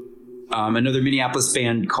Blue, another Minneapolis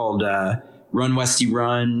band called Run Westy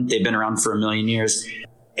Run. They've been around for 1 million years.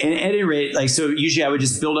 And at any rate, like, so usually I would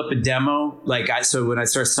just build up a demo. So when I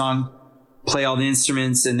start a song, play all the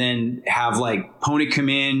instruments and then have like Pony come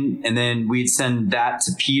in and then we'd send that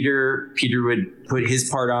to Peter. Peter would put his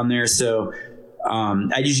part on there. So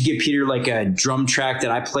I usually give Peter like a drum track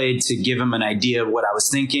that I played to give him an idea of what I was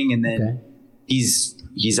thinking. And then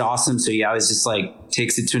he's awesome. So he always just like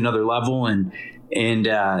takes it to another level and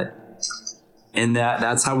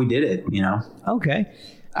that's how we did it, you know? Okay.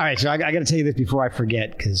 All right, so I got to tell you this before I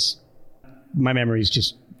forget because my memory's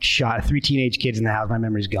just shot. 3 teenage kids in the house, my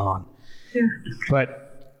memory's gone. Yeah.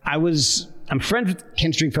 But I'm friends with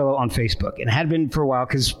Ken Stringfellow on Facebook and had been for a while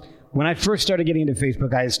because when I first started getting into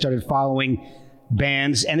Facebook, I started following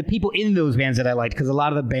bands and the people in those bands that I liked because a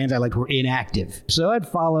lot of the bands I liked were inactive. So I'd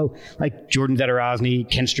follow like Jordan Zederosny,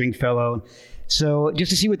 Ken Stringfellow, so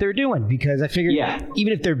just to see what they were doing because I figured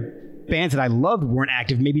even if they're bands that I loved weren't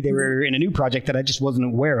active, maybe they were in a new project that I just wasn't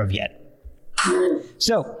aware of yet.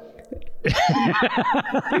 So we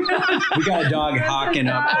got a dog hawking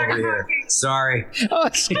up over here. Sorry. Oh,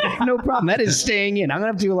 no problem. That is staying in. I'm gonna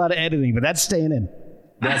have to do a lot of editing, but that's staying in.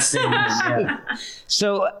 That's staying in. Yeah.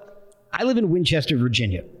 So I live in Winchester,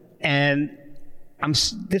 Virginia, and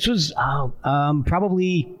this was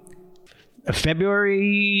probably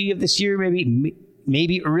February of this year,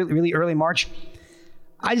 maybe really early March.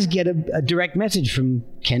 I just get a direct message from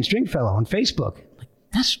Ken Stringfellow on Facebook. Like,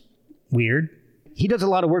 that's weird. He does a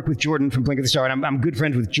lot of work with Jordan from Blink of the Star, and I'm good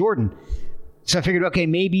friends with Jordan. So I figured, okay,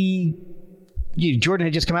 maybe Jordan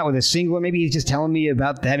had just come out with a single, or maybe he's just telling me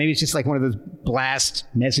about that. Maybe it's just like one of those blast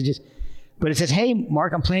messages. But it says, hey,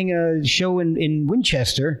 Mark, I'm playing a show in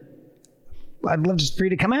Winchester. I'd love for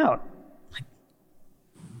you to come out. Like,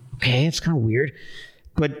 okay, it's kind of weird.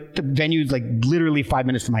 But the venue's like literally 5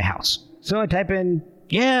 minutes from my house. So I type in,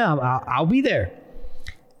 I'll be there.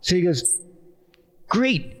 So he goes,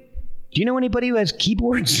 great. Do you know anybody who has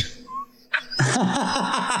keyboards?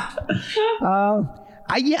 I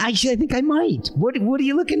think I might. What are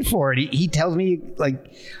you looking for? And he tells me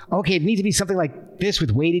like, okay, it needs to be something like this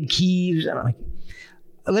with weighted keys. And I'm like,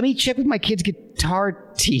 let me check with my kid's guitar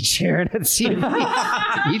teacher and see if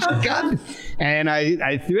he's got it. And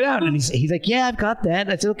I threw it out and he's like, yeah, I've got that.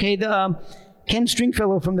 I said, okay, Ken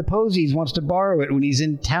Stringfellow from the Posies wants to borrow it when he's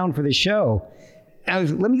in town for the show.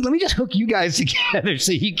 Let me just hook you guys together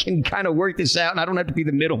so you can kind of work this out and I don't have to be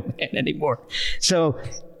the middleman anymore. So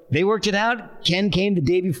they worked it out. Ken came the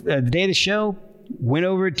day of the show, went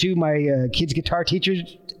over to my kid's guitar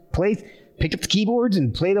teacher's place, picked up the keyboards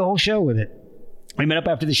and played the whole show with it. we met up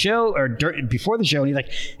after the show or before the show, and he's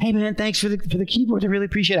like, "Hey man, thanks for the keyboards. I really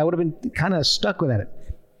appreciate it. I would have been kind of stuck without it."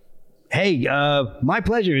 Hey, my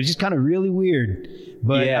pleasure. It's just kind of really weird,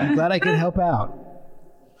 but I'm glad I could help out.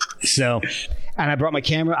 So, and I brought my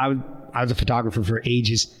camera. I was a photographer for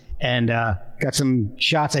ages, and got some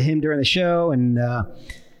shots of him during the show, and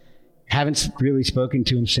haven't really spoken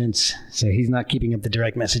to him since. So he's not keeping up the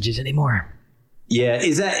direct messages anymore. Yeah,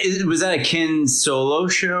 was that a Ken solo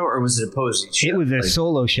show or was it a Posey show? It was a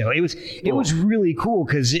solo show. It was really cool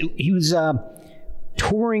because he was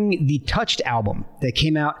touring the Touched album that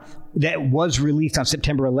came out, that was released on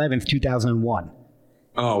September 11th, 2001.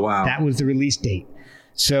 Oh wow, that was the release date.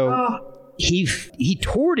 So he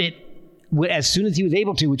toured it as soon as he was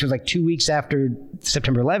able to, which was like 2 weeks after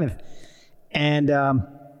September 11th, and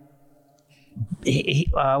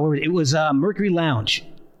it was Mercury Lounge.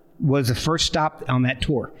 Was the first stop on that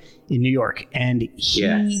tour in New York. And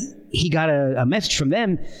he got a message from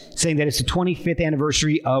them saying that it's the 25th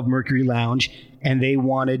anniversary of Mercury Lounge, and they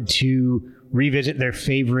wanted to revisit their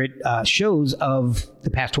favorite shows of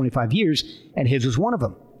the past 25 years, and his was one of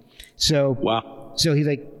them. So, So he's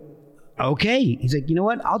like, okay. He's like, you know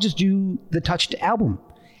what? I'll just do the Touched album.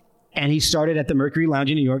 And he started at the Mercury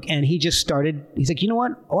Lounge in New York, and he's like, you know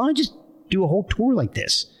what? I want to just do a whole tour like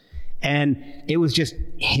this. And it was just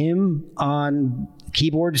him on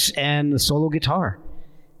keyboards and the solo guitar.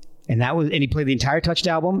 And he played the entire Touched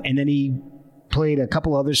album, and then he played a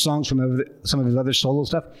couple other songs from some of his other solo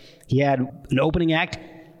stuff. He had an opening act,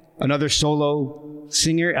 another solo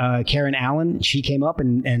singer, Karen Allen. She came up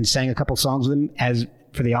and sang a couple songs with him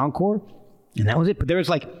for the encore. And that was it. But there was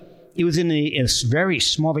it was in a very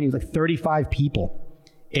small venue, like 35 people.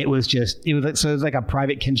 It was like a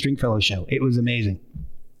private Ken Stringfellow show. It was amazing.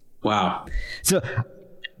 Wow. So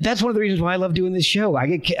that's one of the reasons why I love doing this show. I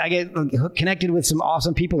get connected with some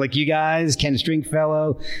awesome people like you guys, Ken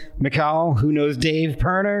Stringfellow, McCall, who knows Dave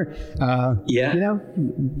Perner.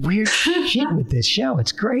 Weird shit with this show.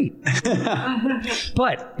 It's great.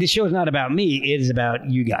 But this show is not about me. It is about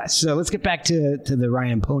you guys. So let's get back to the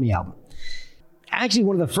Ryan and Pony album. Actually,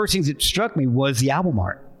 one of the first things that struck me was the album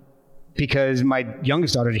art, because my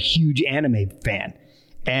youngest daughter is a huge anime fan.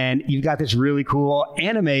 And you've got this really cool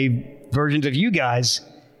anime versions of you guys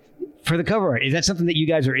for the cover art. Is that something that you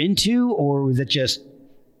guys are into, or was it just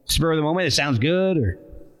spur of the moment? It sounds good, or?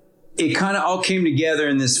 It kind of all came together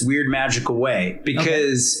in this weird magical way,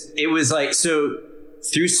 because it was like, so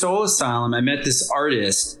through Soul Asylum, I met this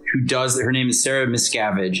artist her name is Sarah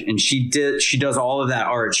Miscavige, and she does all of that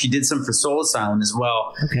art. She did some for Soul Asylum as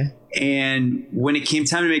well. Okay. And when it came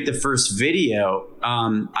time to make the first video,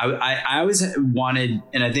 I always wanted,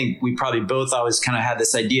 and I think we probably both always kind of had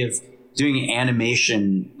this idea of doing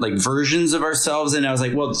animation, like versions of ourselves. And I was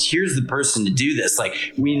like, well, here's the person to do this. Like,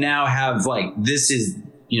 we now have this is,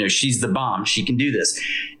 she's the bomb. She can do this.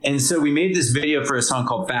 And so we made this video for a song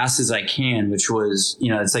called Fast As I Can, which was,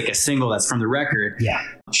 it's like a single that's from the record. Yeah.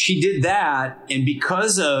 She did that. And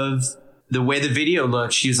because of the way the video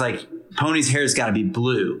looked, she was like, Pony's hair's got to be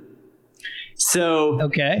blue. So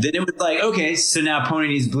then it was like, okay, so now Pony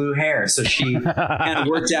needs blue hair. So she kind of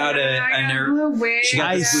worked out blue wig. She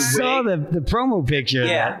got this blue saw wig. the promo picture.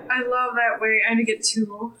 Yeah. I love that wig. I need to get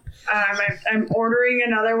two. I'm ordering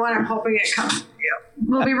another one. I'm hoping it comes.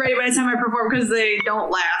 We'll be ready by the time I perform, because they don't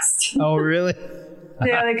last. Oh, really?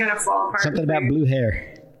 Yeah, they kind of fall apart. Something about blue hair.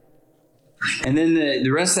 And then the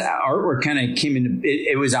rest of the artwork kind of came into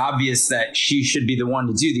it. It was obvious that she should be the one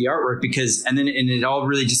to do the artwork, because and it all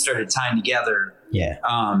really just started tying together. Yeah.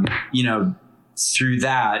 Through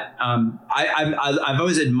that, I've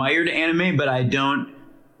always admired anime, but I don't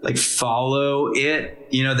follow it,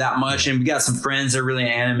 that much. And we got some friends that are really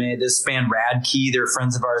anime. This band Radkey, they're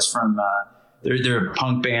friends of ours from. They're a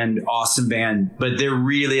punk band, awesome band, but they're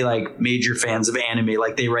really major fans of anime.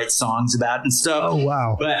 Like, they write songs about it and stuff. Oh,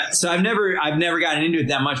 wow. But so I've never gotten into it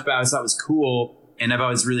that much, but I always thought it was cool. And I've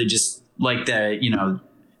always really just liked that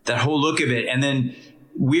whole look of it. And then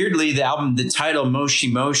weirdly, the title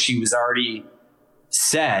Moshi Moshi was already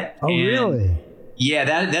set. Oh, really?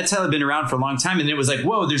 Yeah, that's how it'd been around for a long time. And it was like,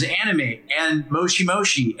 whoa, there's anime and Moshi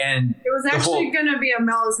Moshi. And it was actually going to be a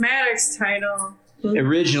Melismatics title.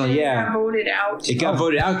 Originally, yeah. It got voted out. It got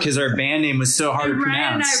voted out because our band name was so hard to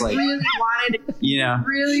pronounce. And I really wanted it.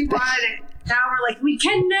 Really wanted it. Now we're like, we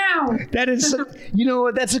can now. That is,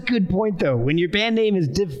 that's a good point, though. When your band name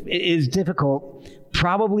is difficult,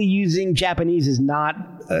 probably using Japanese is not.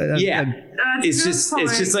 It's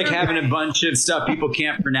just like having a bunch of stuff people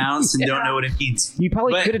can't pronounce and don't know what it means. You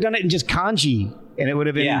probably could have done it in just kanji, and it would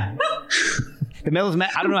have been. Yeah. The melismatic.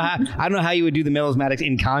 I don't know how you would do the melismatics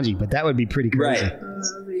in kanji, but that would be pretty crazy.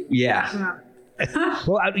 Right. Yeah.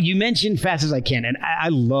 Well, you mentioned Fast As I Can, and I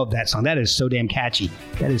love that song. That is so damn catchy.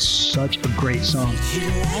 That is such a great song. You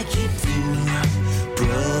like it too.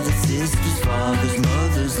 Brothers, sisters, fathers,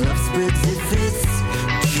 mothers, love spreads if it's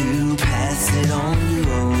true. Pass it on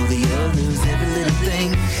to all the others. Every little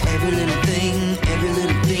thing, every little thing, every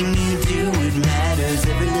little thing you do, it matters.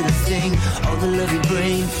 Every little thing, all the love you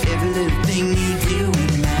bring, every little thing you do,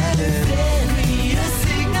 it matters. Send me a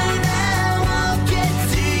signal now, I'll get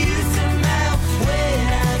to you somehow. When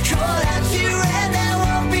I call out you and I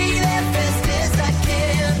won't be there fast as I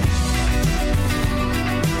can.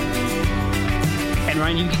 And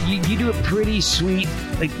Ryan, you do a pretty sweet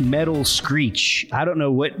like metal screech. I don't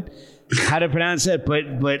know how to pronounce that, but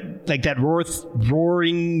like that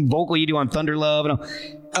roaring vocal you do on Thunder Love and all.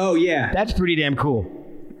 Oh yeah, that's pretty damn cool.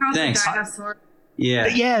 Thanks. Dinosaur. Yeah.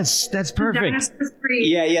 Yes, that's perfect. Dinosaur scream.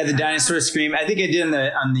 Yeah, the dinosaur scream. I think I did on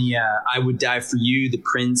the I Would Die For You, the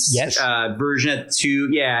Prince version at 2.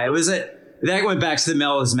 Yeah, it was that went back to the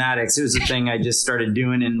melismatics. It was a thing I just started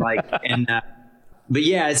doing but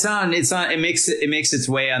yeah, it makes its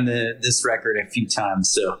way on this record a few times.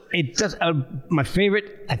 So it does. My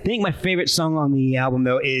favorite song on the album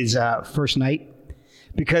though is First Night,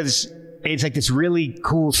 because it's like this really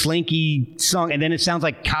cool slinky song, and then it sounds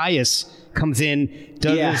like Caius comes in,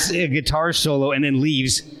 does this guitar solo, and then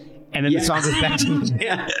leaves, and then the song goes back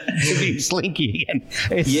to being slinky again.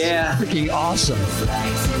 It's freaking awesome.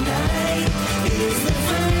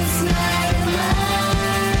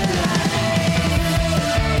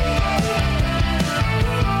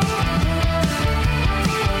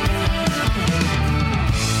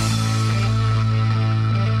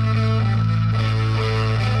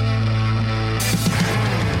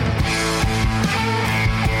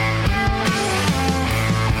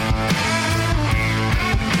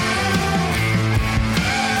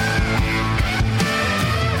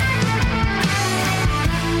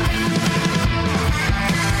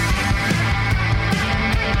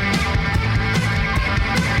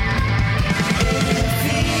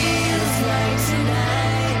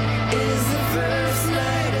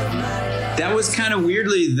 was kind of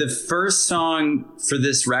weirdly the first song for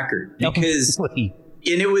this record, because and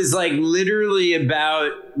it was like literally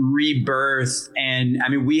about rebirth. And I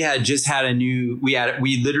mean, we had just had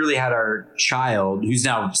we literally had our child who's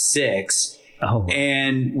now 6. Oh.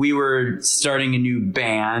 And we were starting a new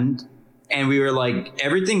band, and we were like,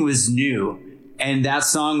 everything was new. And that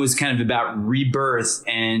song was kind of about rebirth.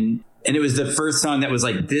 And it was the first song that was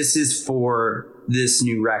like, this is for this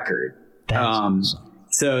new record.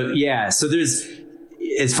 So yeah, so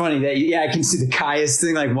it's funny that, I can see the Caius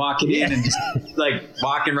thing, like walking in and just like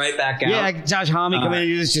walking right back out. Yeah, like Josh Homme coming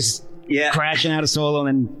in and just crashing out a solo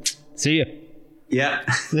and then see you. Yeah.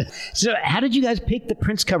 So how did you guys pick the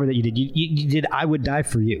Prince cover that you did? You did I Would Die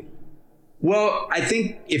For You. Well, I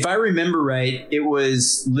think if I remember right, it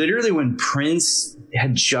was literally when Prince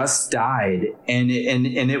had just died. And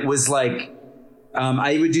it was like,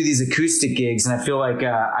 I would do these acoustic gigs, and I feel like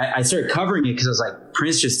I started covering it because I was like,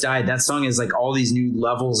 Prince just died. That song has like all these new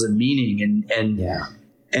levels of meaning, and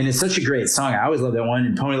it's such a great song. I always love that one,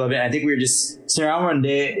 and Pony loved it. I think we were just sitting around one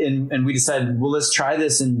day, and we decided, well, let's try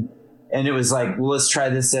this, and it was like, well, let's try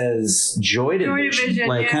this as Joy Division.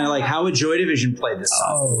 Like kind of like, how would Joy Division play this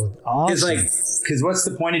song? Oh, awesome. Because what's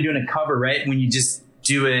the point of doing a cover, right? When you just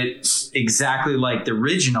do it exactly like the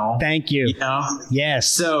original. Thank you. You know?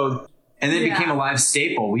 Yes. So. And then it became a live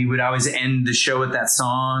staple. We would always end the show with that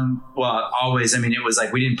song. Well, always. I mean, it was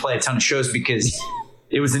like we didn't play a ton of shows because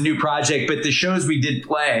it was a new project. But the shows we did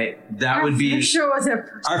play, our first show was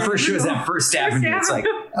at First Avenue. It's like,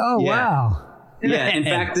 wow. Yeah. In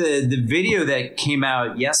fact, the video that came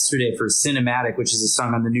out yesterday for Cinematic, which is a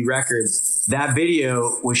song on the new record, that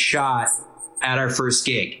video was shot at our first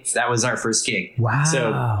gig. That was our first gig.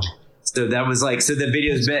 Wow. So that was like, so the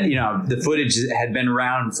video's been, the footage had been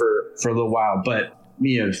around for a little while, but,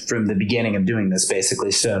 from the beginning of doing this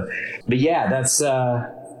basically. So, but yeah, that's,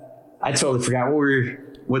 I totally forgot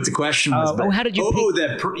what the question was. But, how did you pick?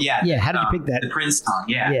 How did you pick that? The Prince song.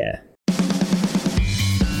 Yeah. Yeah.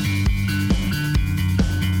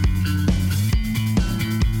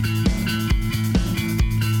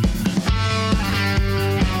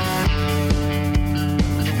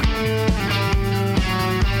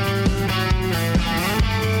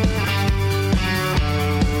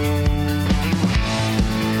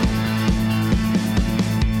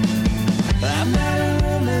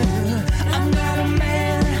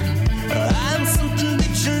 I'm something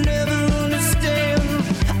that you'll never understand.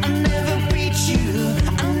 I'm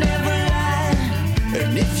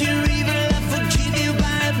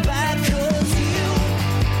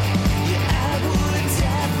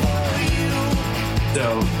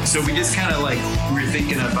So we just kind of like, we were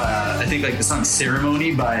thinking of, I think like the song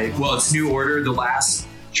Ceremony by, well, it's New Order, the last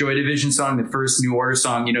Joy Division song, the first New Order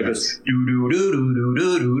song, you know, goes do do do do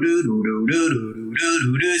do do do do do do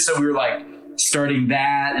do do. So we were like starting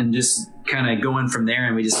that and just kind of going from there,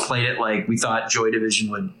 and we just played it like we thought Joy Division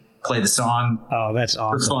would play the song. Oh, that's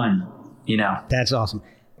awesome. For fun, you know. That's awesome.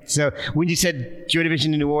 So when you said Joy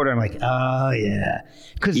Division and New Order, I'm like, oh yeah,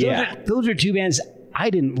 because those are two bands I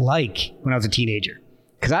didn't like when I was a teenager,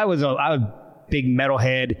 because I was a big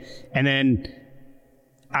metalhead, and then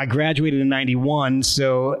I graduated in 91,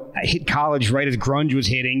 so I hit college right as grunge was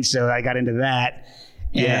hitting, so I got into that.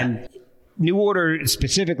 And New Order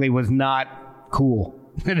specifically was not cool.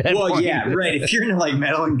 Well, yeah, right. If you're into like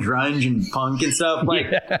metal and grunge and punk and stuff, like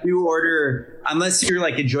New Order, unless you're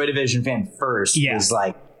like a Joy Division fan first, is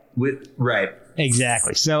like, right.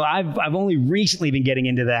 Exactly. So I've only recently been getting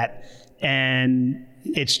into that, and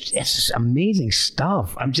it's just amazing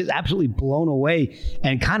stuff. I'm just absolutely blown away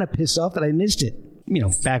and kind of pissed off that I missed it. You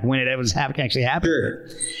know, back when it was actually happening. Sure.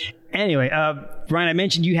 Anyway, Brian, I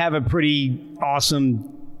mentioned you have a pretty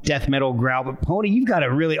awesome death metal growl, but Pony, you've got a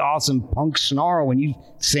really awesome punk snarl when you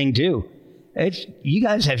sing too. You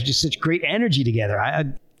guys have just such great energy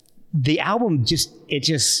together. The album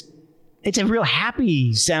it's a real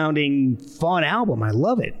happy sounding, fun album. I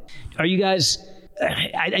love it. Are you guys?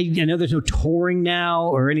 I know there's no touring now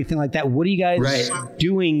or anything like that. What are you guys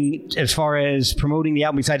doing as far as promoting the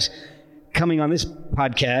album besides coming on this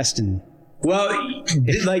podcast? And well,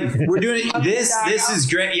 like we're doing this is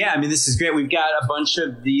great. Yeah, I mean, this is great. We've got a bunch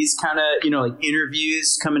of these kind of, you know, like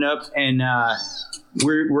interviews coming up, and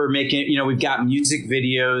we're making, you know, we've got music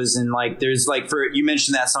videos, and like there's like, for you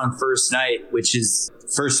mentioned that song First Night, which is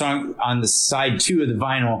first song on the side 2 of the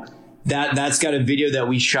vinyl. That's got a video that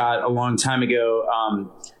we shot a long time ago.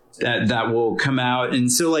 That will come out.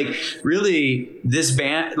 And so like really this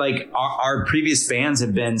band, like our previous bands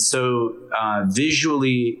have been so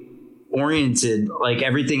visually oriented, like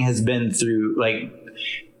everything has been through like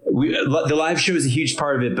the live show is a huge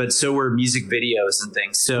part of it, but so were music videos and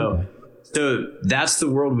things. So that's the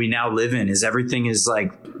world we now live in, is everything is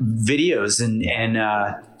like videos, and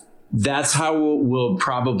that's how we'll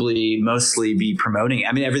probably mostly be promoting.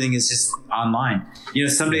 I mean, everything is just online. You know,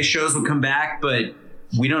 someday shows will come back, but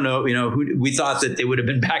we don't know, you know, we thought that they would have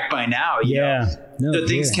been back by now. You know? So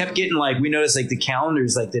things kept getting like, we noticed like the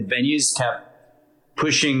calendars, like the venues kept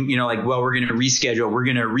pushing, you know, like, well, we're going to reschedule, we're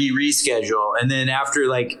going to reschedule. And then after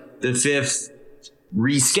like the 5th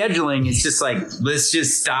rescheduling, it's just like, let's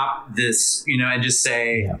just stop this, you know, and just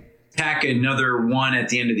say, tack another one at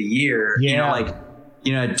the end of the year, you know, like,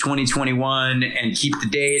 you know, 2021, and keep the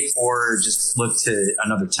date, or just look to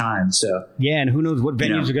another time. So, and who knows what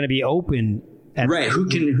venues are going to be open.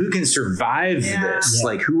 Who can survive this?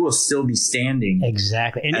 Like, who will still be standing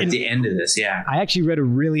exactly at the end of this? I actually read a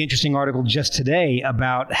really interesting article just today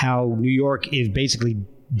about how New York is basically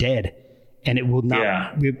dead, and it will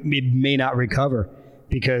not. It may not recover,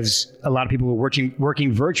 because a lot of people are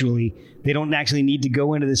working virtually. They don't actually need to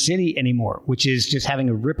go into the city anymore, which is just having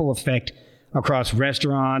a ripple effect across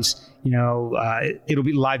restaurants. You know, it'll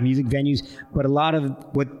be live music venues, but a lot of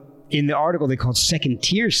what in the article they call second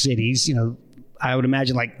tier cities, you know, I would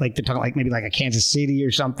imagine like they're talking like maybe like a Kansas City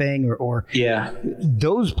or something, or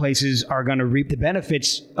those places are going to reap the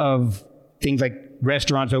benefits of things like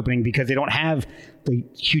restaurants opening, because they don't have the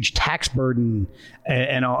huge tax burden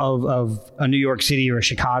and of a New York City or a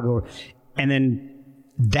Chicago. And then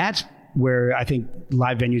that's where I think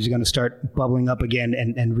live venues are going to start bubbling up again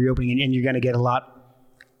and reopening, and you're going to get a lot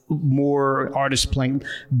more artists playing,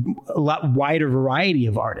 a lot wider variety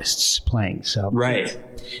of artists playing. So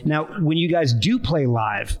now, when you guys do play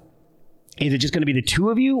live, is it just going to be the two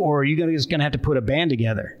of you, or are you just going to have to put a band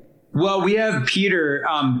together? Well, we have Peter.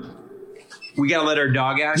 We got to let our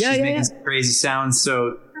dog out. She's making some crazy sounds.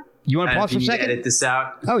 So you want to pause for a second? Edit this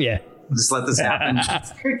out. Oh yeah. Just let this happen.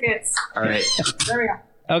 Crickets. All right. There we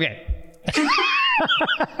go. Okay.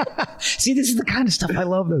 See, this is the kind of stuff I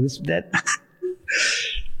love, though.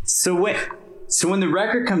 So when the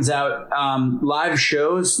record comes out, live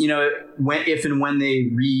shows, you know, if and when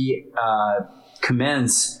they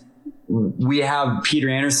commence, we have Peter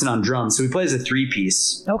Anderson on drums. So we play as a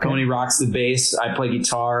 3-piece. Okay. Tony rocks the bass, I play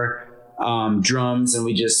guitar, drums, and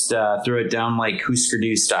we just throw it down like Husker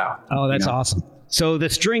Du style. Oh, that's awesome. So the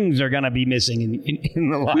strings are going to be missing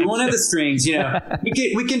in the live. We won't have the strings, you know.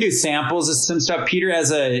 we can do samples of some stuff. Peter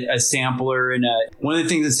has a sampler, and one of the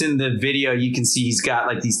things that's in the video, you can see he's got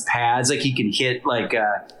like these pads, like he can hit like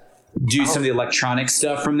do some of the electronic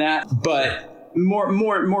stuff from that. But more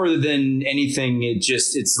than anything, it's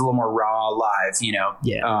a little more raw live, you know.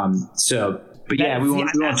 Yeah. But yeah, we won't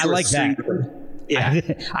I like that. Yeah,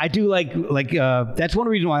 I do like that's one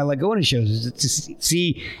reason why I like going to shows is to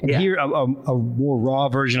see and hear a more raw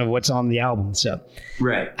version of what's on the album. So,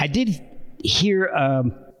 right. I did hear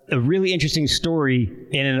a really interesting story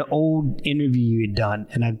in an old interview you had done,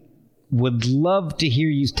 and I would love to hear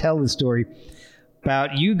you tell the story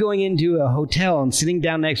about you going into a hotel and sitting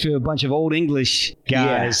down next to a bunch of old English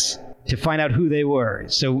guys to find out who they were.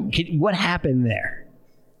 So, what happened there?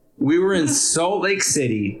 We were in Salt Lake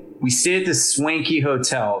City. We stayed at this swanky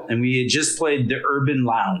hotel, and we had just played the Urban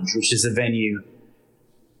Lounge, which is a venue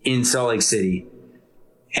in Salt Lake City.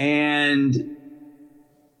 And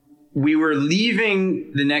we were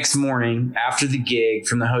leaving the next morning after the gig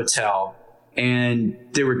from the hotel, and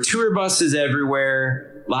there were tour buses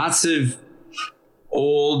everywhere, lots of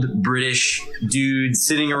old British dudes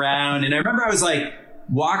sitting around. And I remember I was like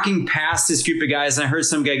walking past this group of guys, and I heard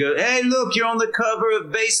some guy go, "Hey, look, you're on the cover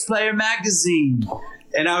of Bass Player magazine."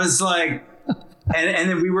 And I was like, and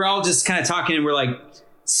then we were all just kind of talking, and we're like,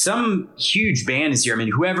 some huge band is here. I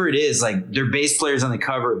mean, whoever it is, like, their bass players on the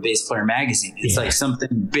cover of Bass Player magazine. It's like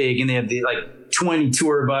something big, and they have like 20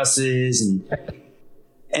 tour buses,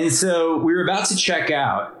 and so we were about to check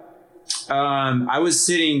out. I was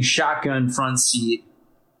sitting shotgun front seat,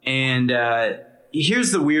 and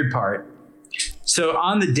here's the weird part. So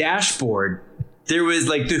on the dashboard, there was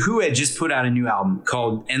like The Who had just put out a new album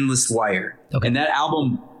called Endless Wire. Okay. And that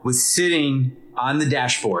album was sitting on the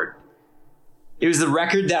dashboard. It was the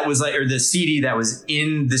record that was like, or the CD that was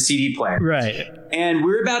in the CD player. Right. And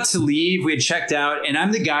we were about to leave. We had checked out, and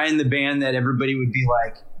I'm the guy in the band that everybody would be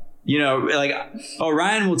like, you know, like, oh,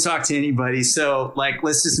 Ryan will talk to anybody. So like,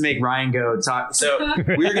 let's just make Ryan go talk. So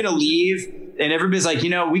we were going to leave, and everybody's like, you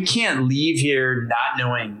know, we can't leave here not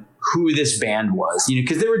knowing who this band was, you know,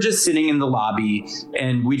 because they were just sitting in the lobby,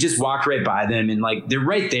 and we just walked right by them, and like, they're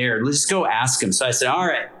right there. Let's just go ask them. So I said, all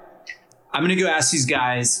right, I'm going to go ask these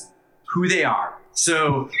guys who they are.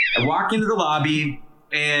 So I walk into the lobby,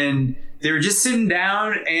 and they were just sitting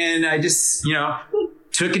down, and I just, you know,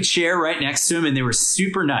 took a chair right next to them, and they were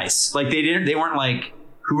super nice. Like they weren't like,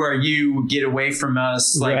 who are you? Get away from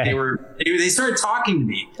us. Like right. They started talking to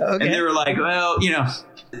me, and they were like, well, you know,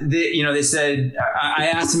 they said, I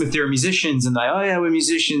asked them if they were musicians, and like, oh yeah, we're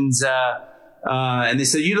musicians. And they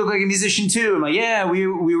said, you look like a musician too. I'm like, yeah, we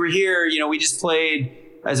were here. You know, we just played.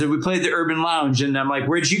 I said, we played the Urban Lounge, and I'm like,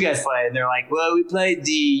 where'd you guys play? And they're like, well, we played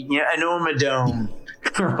the Enorma Dome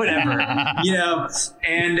or whatever, you know.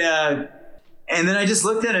 And then I just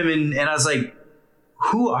looked at him, and I was like,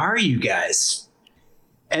 who are you guys?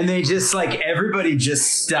 And they just like, everybody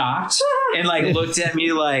just stopped and like looked at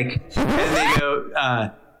me like, and they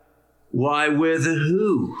go, why, we're the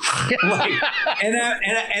Who? Like,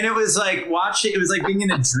 and it was like watching, it was like being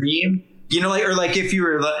in a dream, you know, like, or like if you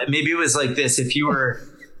were, maybe it was like this, if you were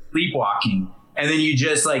sleepwalking and then you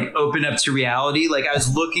just like open up to reality. Like I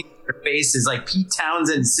was looking at their faces, like Pete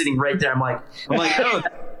Townsend sitting right there. I'm like, oh,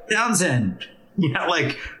 that's Townsend. You know,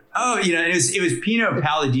 like, oh, you know, it was Pino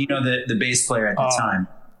Palladino, the bass player at the time.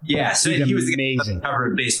 Yeah, so he was the cover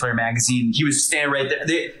of Bass Player magazine. He was standing right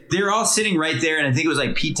there. They were all sitting right there, and I think it was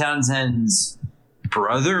like Pete Townsend's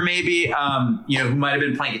brother, maybe, you know, who might have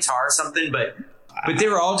been playing guitar or something. But they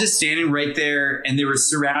were all just standing right there, and they were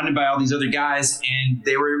surrounded by all these other guys, and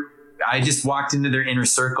I just walked into their inner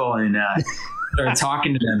circle and started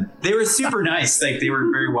talking to them. They were super nice. Like, they were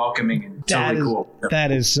very welcoming and totally cool.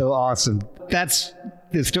 That is so awesome. That's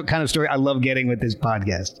the kind of story I love getting with this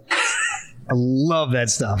podcast. I love that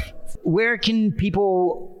stuff. Where can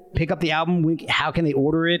people pick up the album? How can they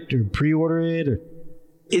order it or pre-order it? Or?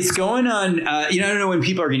 It's going on, I don't know when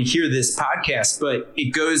people are going to hear this podcast, but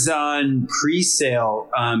it goes on pre-sale.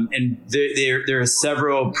 And there are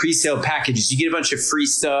several pre-sale packages. You get a bunch of free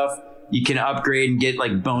stuff. You can upgrade and get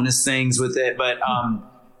like bonus things with it. But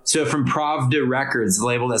so from Pravda Records, the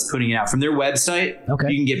label that's putting it out, from their website,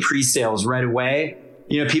 you can get pre-sales right away.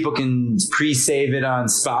 You know, people can pre-save it on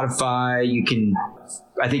Spotify.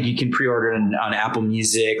 I think you can pre-order it on Apple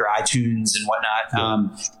Music or iTunes and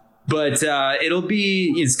whatnot. But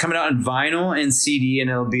it's coming out on vinyl and CD, and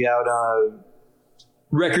it'll be out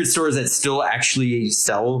record stores that still actually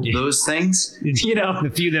sell those things. You know, the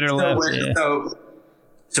few that are left.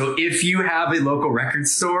 So if you have a local record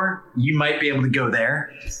store, you might be able to go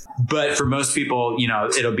there. But for most people, you know,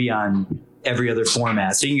 it'll be on every other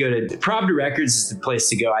format. So you can go to Pravda Records is the place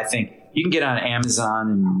to go. I think you can get on Amazon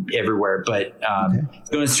and everywhere, but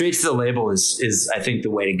going straight to the label is I think the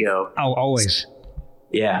way to go. Oh, always.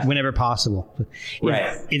 Yeah. Whenever possible.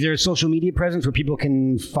 Right. Is there a social media presence where people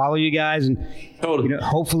can follow you guys and totally, you know,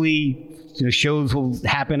 hopefully, you know, shows will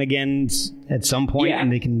happen again at some point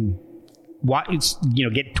and they can.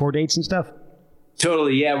 get tour dates and stuff?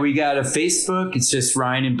 Totally. Yeah. We got a Facebook. It's just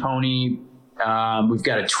Ryan and Pony. We've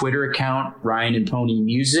got a Twitter account, Ryan and Pony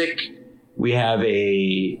Music. We have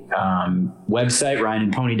a website,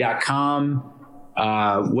 ryanandpony.com.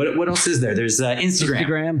 What else is there? There's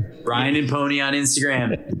Instagram. Ryan and Pony on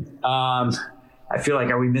Instagram. I feel like,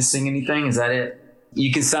 are we missing anything? Is that it?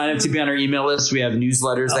 You can sign up to be on our email list. We have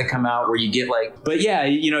newsletters that come out where you get but yeah,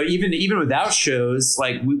 even without shows,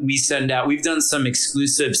 we send out, we've done some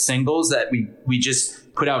exclusive singles that we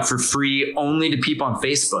just put out for free only to people on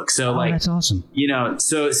Facebook. So that's awesome.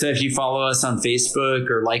 So if you follow us on Facebook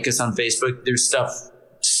or like us on Facebook, there's stuff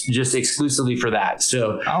just exclusively for that.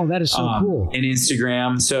 So, that is so cool. And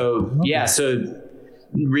Instagram. So yeah. So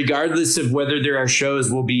regardless of whether there are shows,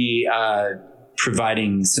 we'll be,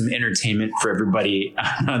 providing some entertainment for everybody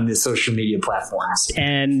on the social media platforms.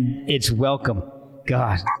 And it's welcome.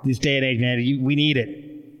 God, this day and age, man, we need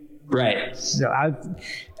it. Right. So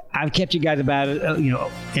I've kept you guys about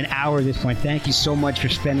an hour at this point. Thank you so much for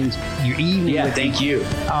spending your evening. Yeah, thank you.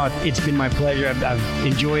 It's been my pleasure. I've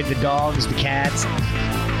enjoyed the dogs, the cats,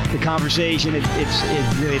 the conversation. It's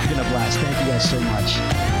been a blast. Thank you guys so much.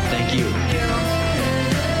 Thank you.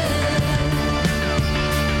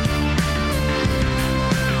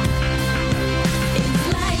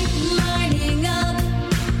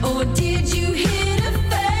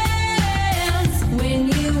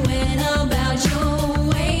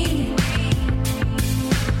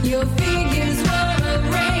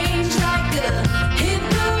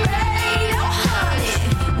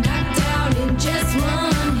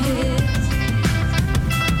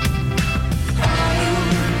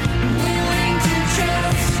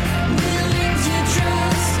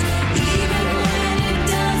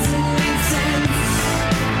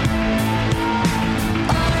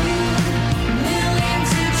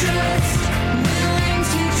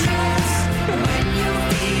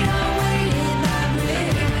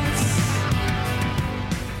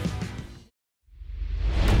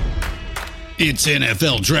 It's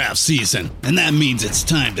NFL draft season, and that means it's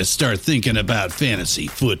time to start thinking about fantasy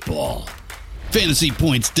football.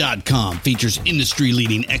 FantasyPoints.com features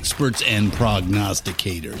industry-leading experts and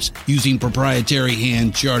prognosticators using proprietary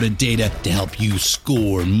hand-charted data to help you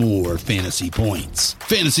score more fantasy points.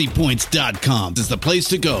 FantasyPoints.com is the place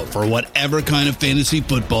to go for whatever kind of fantasy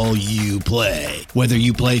football you play. Whether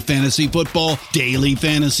you play fantasy football, daily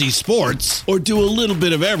fantasy sports, or do a little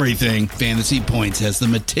bit of everything, Fantasy Points has the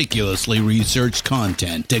meticulously researched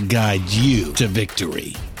content to guide you to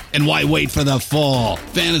victory. And why wait for the fall?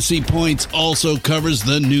 Fantasy Points also covers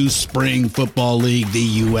the new spring football league,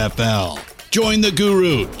 the UFL. Join the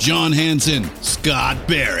guru, John Hansen, Scott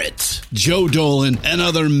Barrett, Joe Dolan, and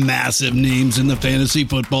other massive names in the fantasy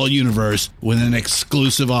football universe with an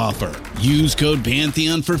exclusive offer. Use code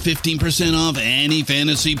Pantheon for 15% off any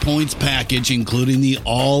Fantasy Points package, including the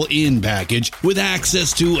all-in package, with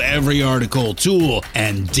access to every article, tool,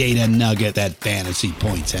 and data nugget that Fantasy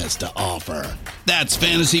Points has to offer. That's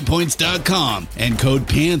FantasyPoints.com and code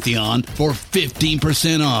Pantheon for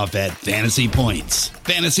 15% off at Fantasy Points.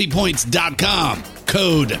 FantasyPoints.com,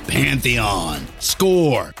 code Pantheon.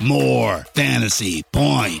 Score more fantasy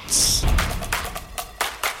points.